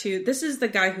back to, this is the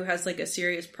guy who has a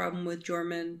serious problem with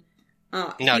Jorman.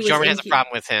 No, Jorman has a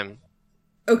problem with him.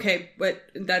 Okay, but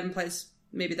that implies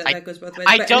maybe that goes both ways.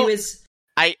 I but don't- anyways,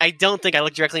 I don't think I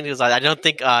looked directly into his eyes. I don't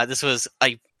think this was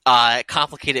a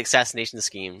complicated assassination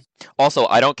scheme. Also,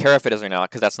 I don't care if it is or not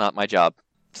because that's not my job.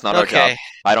 It's not our job.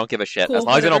 I don't give a shit Cool, as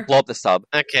long as they whatever. don't blow up the sub.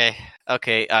 Okay.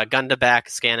 Gun to back,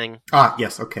 scanning.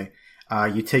 Yes, okay.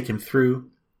 You take him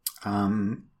through.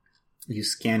 You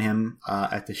scan him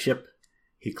at the ship.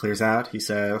 He clears out. He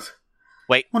says,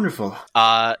 Wait. Wonderful.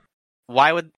 Do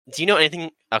you know anything?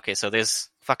 Okay, so there's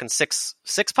fucking six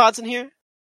pods in here?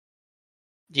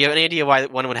 Do you have any idea why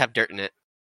one would have dirt in it?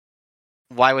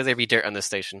 Why would there be dirt on this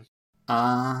station?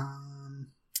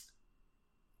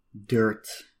 Dirt.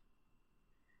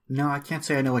 No, I can't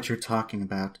say I know what you're talking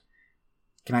about.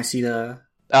 Can I see the...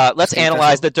 Let's escape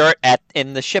analyze vessel? the dirt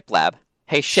in the ship lab.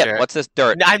 Hey, ship, Sure. what's this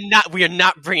dirt? We are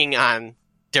not bringing on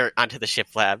dirt onto the ship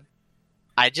lab.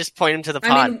 I just point him to the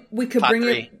pod. I mean, we could pod bring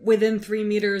 3. it within 3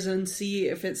 meters and see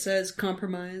if it says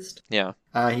compromised. Yeah.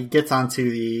 He gets onto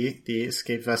the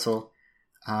escape vessel,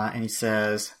 and he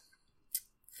says,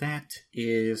 "That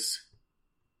is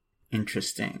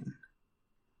interesting.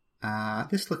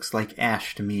 This looks like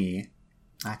ash to me.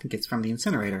 I think it's from the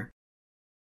incinerator."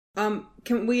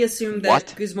 Can we assume that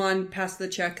What? Guzman passed the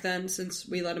check then, since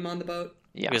we let him on the boat?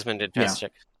 Yeah. Guzman did pass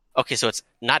check. Okay, so it's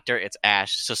not dirt, it's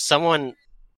ash. So someone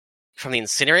from the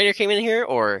incinerator came in here,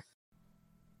 or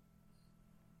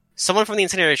someone from the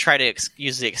incinerator tried to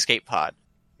use the escape pod.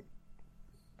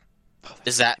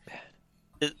 Is that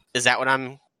what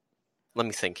I'm... Let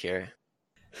me think here.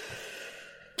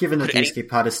 Given that Could the any- escape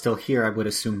pod is still here, I would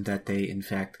assume that they, in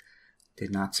fact,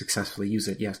 did not successfully use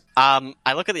it, yes.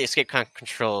 I look at the escape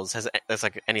controls. Has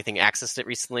like anything accessed it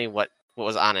recently? What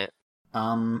was on it?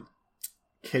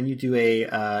 Can you do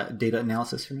a data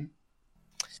analysis for me?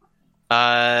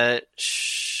 Let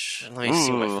me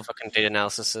see what my Ooh. fucking data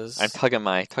analysis is. I'm tugging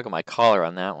my collar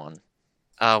on that one.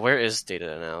 Where is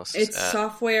data analysis? It's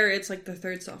software, it's like the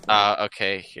third software.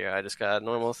 Okay, here, I just got a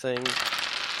normal thing.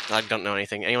 I don't know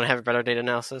anything. Anyone have a better data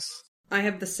analysis? I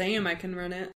have the same, I can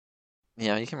run it.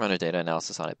 Yeah, you can run a data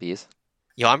analysis on it, Bees.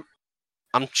 Yo,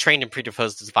 I'm trained and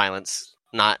predisposed to violence,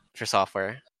 not for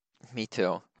software. Me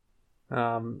too.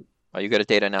 Are Um, you good at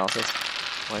data analysis?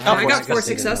 Well, I got I 4 guess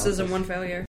successes data and 1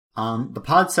 failure. The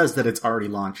pod says that it's already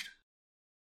launched.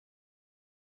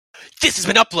 This has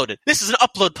been uploaded! This is an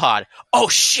upload pod! Oh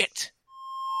shit!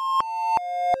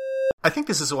 I think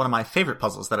this is one of my favorite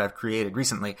puzzles that I've created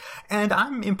recently, and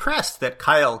I'm impressed that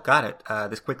Kyle got it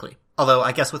this quickly. Although,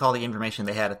 I guess with all the information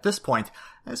they had at this point,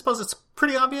 I suppose it's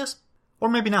pretty obvious. Or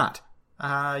maybe not.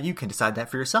 You can decide that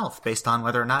for yourself, based on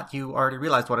whether or not you already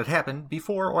realized what had happened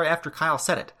before or after Kyle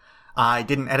said it. I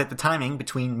didn't edit the timing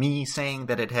between me saying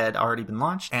that it had already been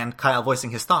launched and Kyle voicing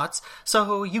his thoughts,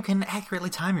 so you can accurately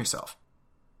time yourself.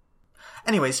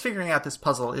 Anyways, figuring out this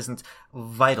puzzle isn't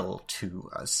vital to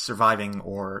surviving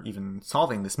or even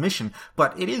solving this mission,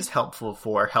 but it is helpful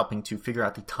for helping to figure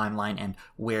out the timeline and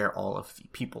where all of the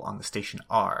people on the station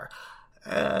are.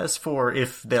 As for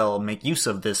if they'll make use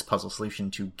of this puzzle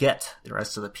solution to get the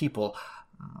rest of the people,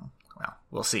 well,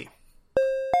 we'll see.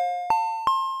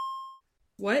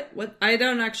 What? I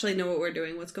don't actually know what we're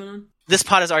doing. What's going on? This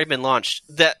pod has already been launched.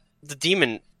 The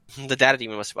data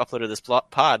demon must have uploaded this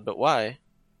pod, but why?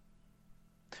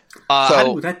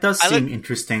 Ooh, that does I seem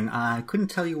interesting. I couldn't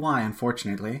tell you why,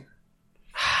 unfortunately.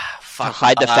 To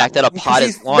hide the fact that a pod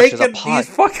is he's launched as a making- pod.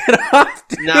 He's fucking up,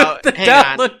 dude. No, the hang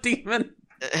on. download demon.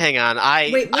 Hang on,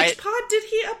 Wait, which pod did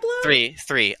he upload?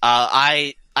 Three.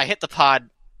 I hit the pod.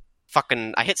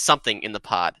 I hit something in the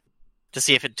pod to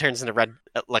see if it turns into red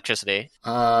electricity.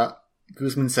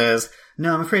 Guzman says,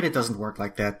 "No, I'm afraid it doesn't work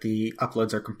like that. The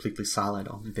uploads are completely solid.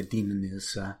 Only the demon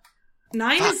is,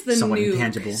 9 is the somewhat nuke,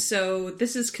 intangible. so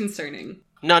this is concerning.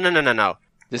 No.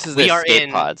 This is We the are escape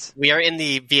in. pods. We are in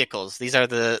the vehicles. These are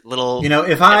the little. You know,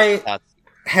 if I pods.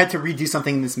 had to redo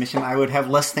something in this mission, I would have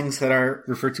less things that are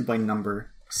referred to by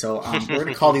number. So we're going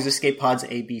to call these escape pods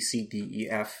A, B, C, D, E,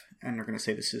 F, and we're going to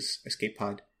say this is escape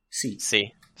pod C.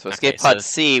 See. So Okay, escape pod so-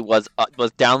 C was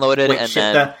downloaded Wait, and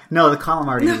shit, then the column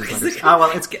already No, uses 'cause letters. the- Oh,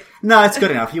 well, it's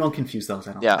good enough. You won't confuse those,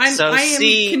 I don't yeah. I So am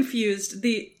see- confused.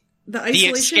 The The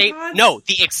isolation escape. pods? No,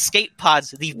 the escape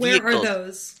pods. The Where vehicles. are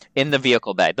those? in the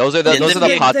vehicle bay. Those are the In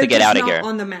the pods They're to get just out of not here.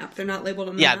 on the map. They're not labeled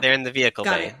on the Yeah, map. they're in the vehicle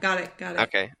Got bay. it. Got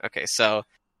it. Okay.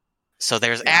 So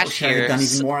there's I ash wish I had here. done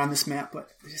even more on this map, but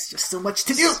there's just so much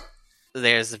to do.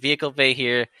 There's the vehicle bay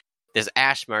here. There's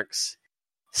ash marks,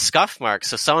 scuff marks.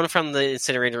 So someone from the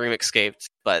incinerator room escaped,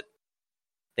 but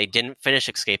they didn't finish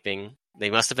escaping. They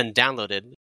must have been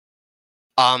downloaded.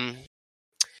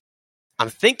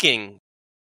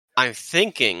 I'm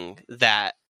thinking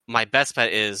that my best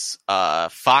bet is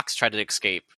Fox tried to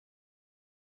escape,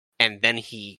 and then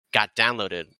he got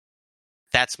downloaded.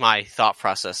 That's my thought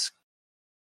process.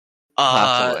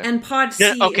 Possibly. And Pod C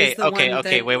okay, is the okay, one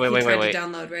okay, that wait, he tried wait. to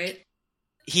download, right?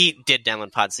 He did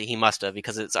download Pod C. He must have,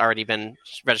 because it's already been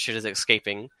registered as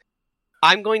escaping.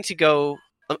 I'm going to go.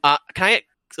 Can I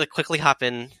quickly hop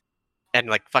in and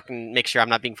fucking make sure I'm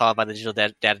not being followed by the digital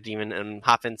data demon, and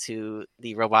hop into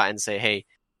the robot and say, "Hey,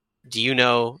 do you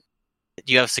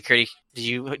have security? Do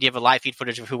you have a live feed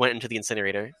footage of who went into the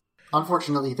incinerator?"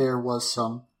 Unfortunately, there was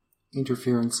some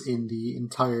interference in the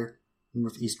entire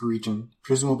northeast region,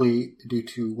 presumably due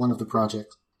to one of the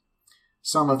projects.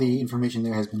 Some of the information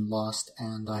there has been lost,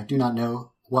 and I do not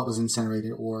know what was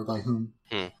incinerated or by whom.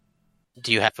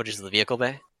 Do you have footage of the vehicle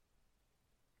bay?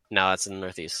 No, that's in the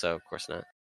northeast, so of course not.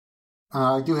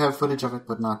 I do have footage of it,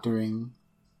 but not during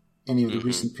any of the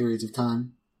recent periods of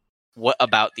time. What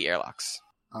about the airlocks?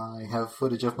 I have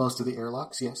footage of most of the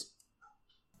airlocks, yes.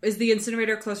 Is the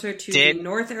incinerator closer to the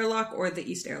north airlock or the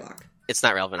east airlock? It's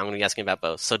not relevant. I'm going to be asking about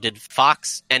both. So did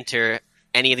Fox enter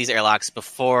any of these airlocks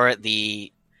before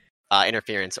the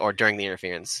interference or during the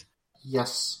interference?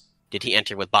 Yes. Did he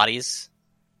enter with bodies?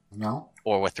 No.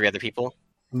 Or with 3 other people?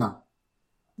 No.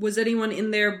 Was anyone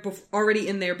in there already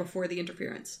in there before the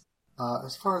interference?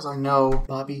 As far as I know,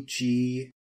 Bobby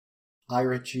G,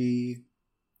 Ira G...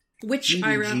 Which GDG,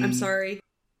 Ira? I'm sorry.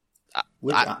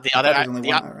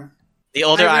 The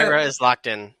older Ira is locked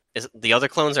in. The other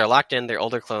clones are locked in. They're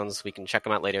older clones. We can check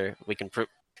them out later. We can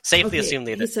safely assume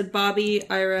He said Bobby,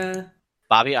 Ira...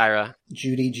 Bobby, Ira.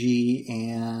 Judy G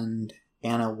and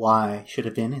Anna Y should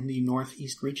have been in the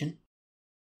northeast region.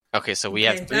 Okay, so we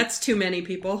have... That's too many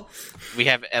people. We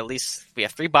have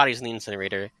 3 bodies in the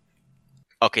incinerator.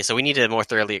 Okay, so we need to more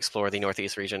thoroughly explore the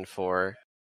northeast region for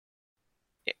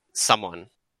someone.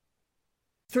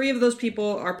 3 of those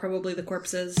people are probably the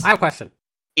corpses. I have a question.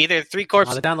 Either 3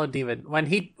 corpses... The download demon. When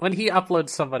he uploads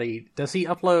somebody, can he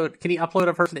upload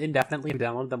a person indefinitely and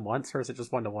download them once, or is it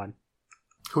just 1-to-1?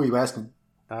 Who are you asking?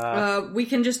 We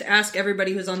can just ask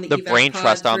everybody who's on the evac brain pod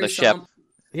trust on the ship.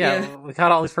 Yeah, we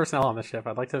got all these personnel on the ship.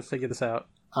 I'd like to figure this out.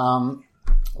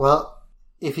 Well,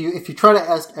 if you try to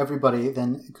ask everybody,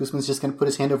 then Guzman's just going to put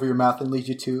his hand over your mouth and lead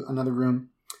you to another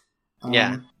room.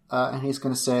 And he's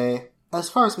going to say, as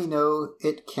far as we know,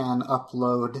 it can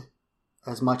upload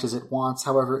as much as it wants.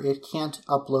 However, it can't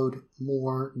upload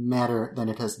more matter than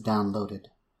it has downloaded.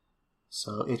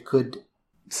 So it could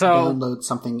download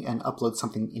something and upload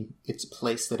something in its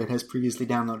place that it has previously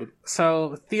downloaded.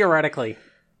 So, theoretically,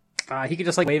 he could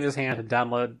just wave his hand and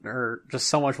download just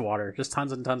so much water, just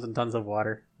tons and tons and tons of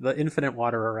water, the infinite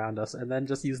water around us, and then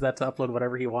just use that to upload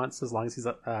whatever he wants as long as he's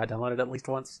downloaded at least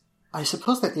once. I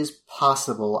suppose that is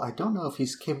possible. I don't know if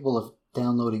he's capable of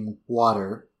downloading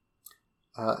water.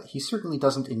 He certainly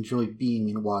doesn't enjoy being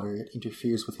in water. It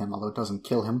interferes with him, although it doesn't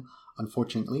kill him,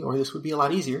 unfortunately, or this would be a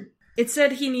lot easier. It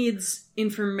said he needs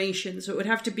information, so it would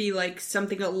have to be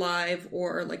something alive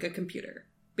or a computer,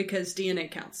 because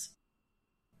DNA counts.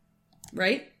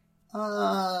 Right?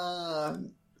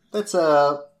 That's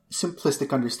a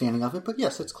simplistic understanding of it, but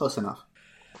yes, it's close enough.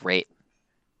 Great.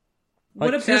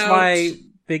 Here's my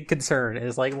big concern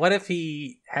is, what if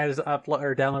he has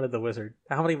downloaded the wizard?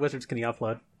 How many wizards can he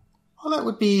upload? Well, that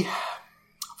would be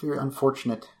very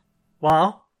unfortunate.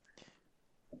 Well,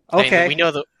 okay. I mean,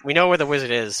 we know where the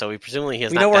wizard is, so presumably he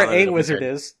has not downloaded We know where a wizard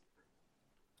is.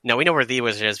 No, we know where the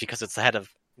wizard is because it's the head of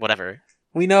whatever.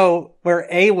 We know where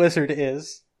a wizard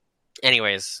is.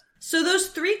 Anyways. So those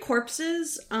 3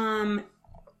 corpses, and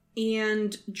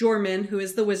Jorman, who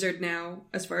is the wizard now,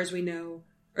 as far as we know,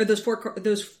 or those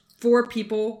 4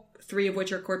 people, 3 of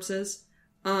which are corpses,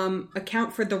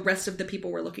 account for the rest of the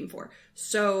people we're looking for.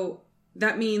 So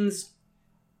that means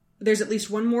there's at least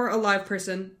 1 more alive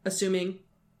person, assuming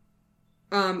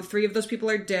 3 of those people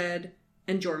are dead,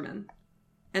 and Jorman.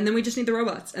 And then we just need the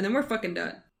robots, and then we're fucking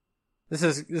done. This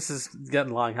is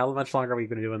getting long. How much longer are we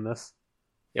going to be doing this?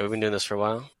 Yeah, we've been doing this for a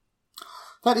while.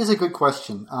 That is a good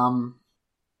question.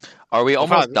 Are we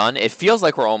almost done? It feels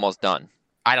like we're almost done.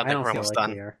 I don't think we're almost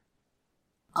done.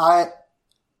 I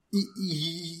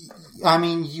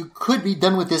mean, you could be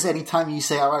done with this anytime you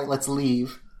say, all right, let's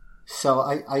leave. So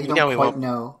I don't quite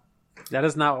know. That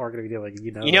is not what we're going to be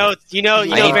doing. You know I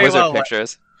need very wizard well.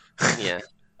 pictures. Yeah.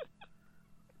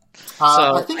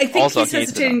 I think he's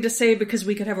hesitating to say because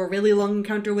we could have a really long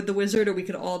encounter with the wizard, or we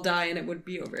could all die and it would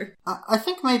be over. I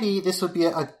think maybe this would be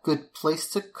a good place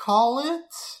to call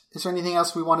it. Is there anything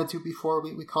else we want to do before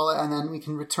we call it, and then we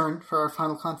can return for our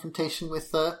final confrontation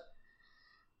with the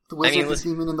wizard, the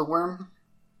demon, and the worm?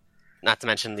 Not to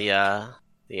mention the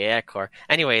AI core.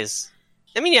 Anyways,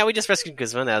 we just rescued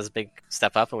Guzman. That was a big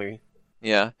step up, and we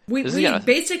We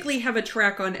basically have a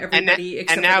track on everybody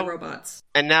except for the robots.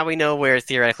 And now we know where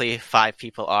theoretically 5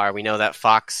 people are. We know that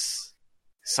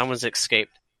someone's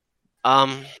escaped.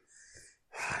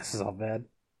 This is all bad.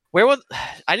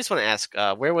 I just want to ask,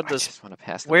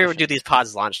 where do these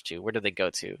pods launch to? Where do they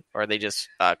go to? Or are they just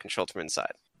controlled from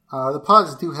inside? The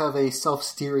pods do have a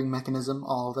self-steering mechanism,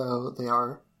 although they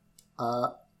are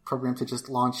programmed to just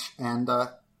launch and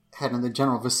head in the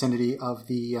general vicinity of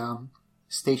the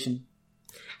station.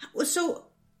 So,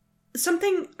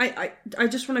 something I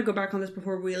just want to go back on this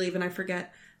before we leave and I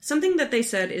forget. Something that they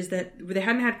said is that they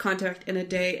hadn't had contact in a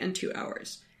day and 2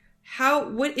 hours.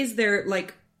 What is their,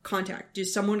 like, contact?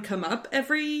 Does someone come up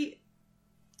every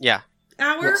hour?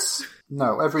 Yes.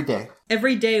 No, every day.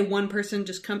 Every day one person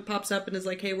just pops up and is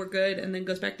like, hey, we're good, and then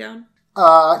goes back down?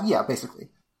 Yeah, basically.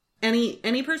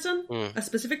 Any person? A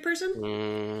specific person?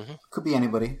 Mm-hmm. Could be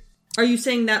anybody. Are you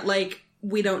saying that, like,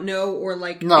 we don't know, or,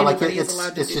 like, no, anybody like is allowed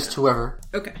to do it's just that? whoever.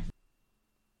 Okay.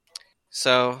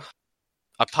 So,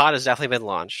 a pod has definitely been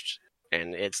launched,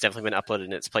 and it's definitely been uploaded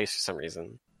in its place for some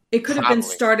reason. It could have been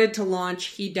Probably. started to launch,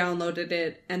 he downloaded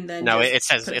it, and then No, just it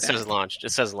says put it says back. launched.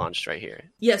 It says launched right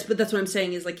here. Yes, but that's what I'm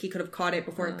saying, is, like, he could have caught it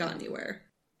before it got anywhere.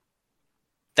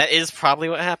 That is probably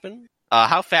what happened.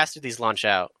 How fast do these launch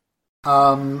out?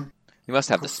 You must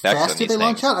have the specs fast on do these they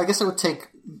launch things. out? I guess it would take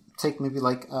maybe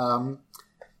like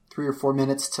 3 or 4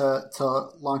 minutes to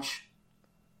launch.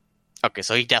 Okay,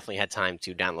 so he definitely had time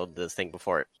to download the thing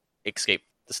before it escaped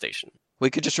the station. We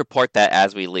could just report that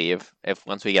as we leave. If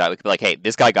once we get out, we could be like, "Hey,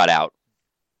 this guy got out."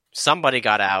 Somebody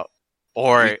got out,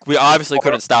 or We obviously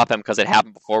couldn't stop him because it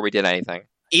happened before we did anything.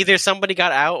 either somebody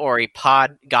got out or a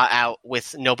pod got out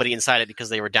with nobody inside it because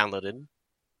they were downloaded.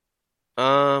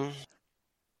 How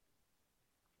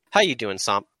you doing,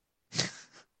 Somp?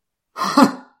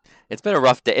 It's been a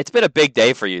rough day. It's been a big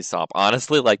day for you, Somp.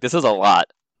 Honestly, like, this is a lot.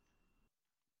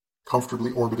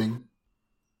 Comfortably orbiting.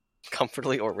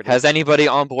 Comfortably orbiting. Has anybody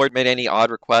on board made any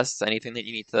odd requests? Anything that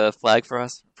you need to flag for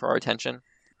us, for our attention?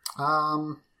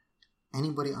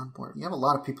 Anybody on board? You have a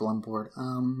lot of people on board.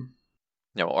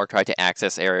 Or tried to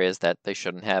access areas that they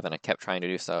shouldn't have and kept trying to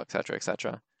do so, etc.,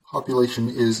 etc. Population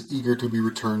is eager to be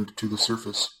returned to the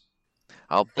surface.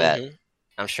 I'll bet. Mhm.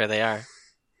 I'm sure they are.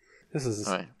 This is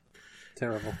All right.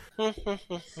 terrible.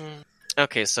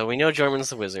 Okay, so we know Jorman's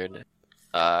the wizard.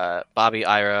 Bobby,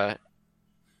 Ira,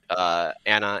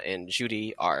 Anna, and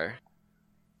Judy are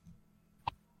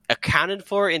accounted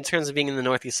for in terms of being in the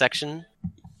northeast section.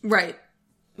 Right.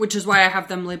 Which is why I have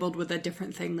them labeled with a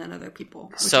different thing than other people.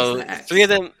 Which So is the X. three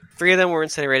of them were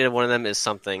incinerated. One of them is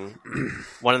something.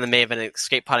 One of them may have been an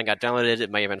escape pod and got downloaded.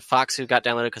 It may have been Fox who got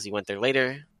downloaded because he went there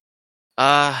later.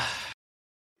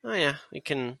 Oh yeah, we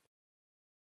can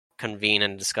convene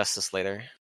and discuss this later.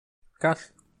 Gosh,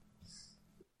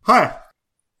 Hi.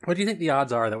 what do you think the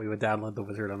odds are that we would download the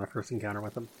wizard on our first encounter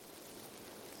with him?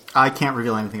 I can't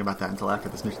reveal anything about that until after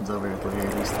this mission's over, at the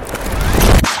very least.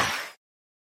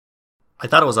 I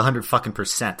thought it was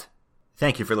 100%.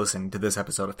 Thank you for listening to this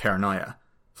episode of Paranoia.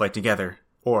 Fight together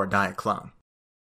or die a clone.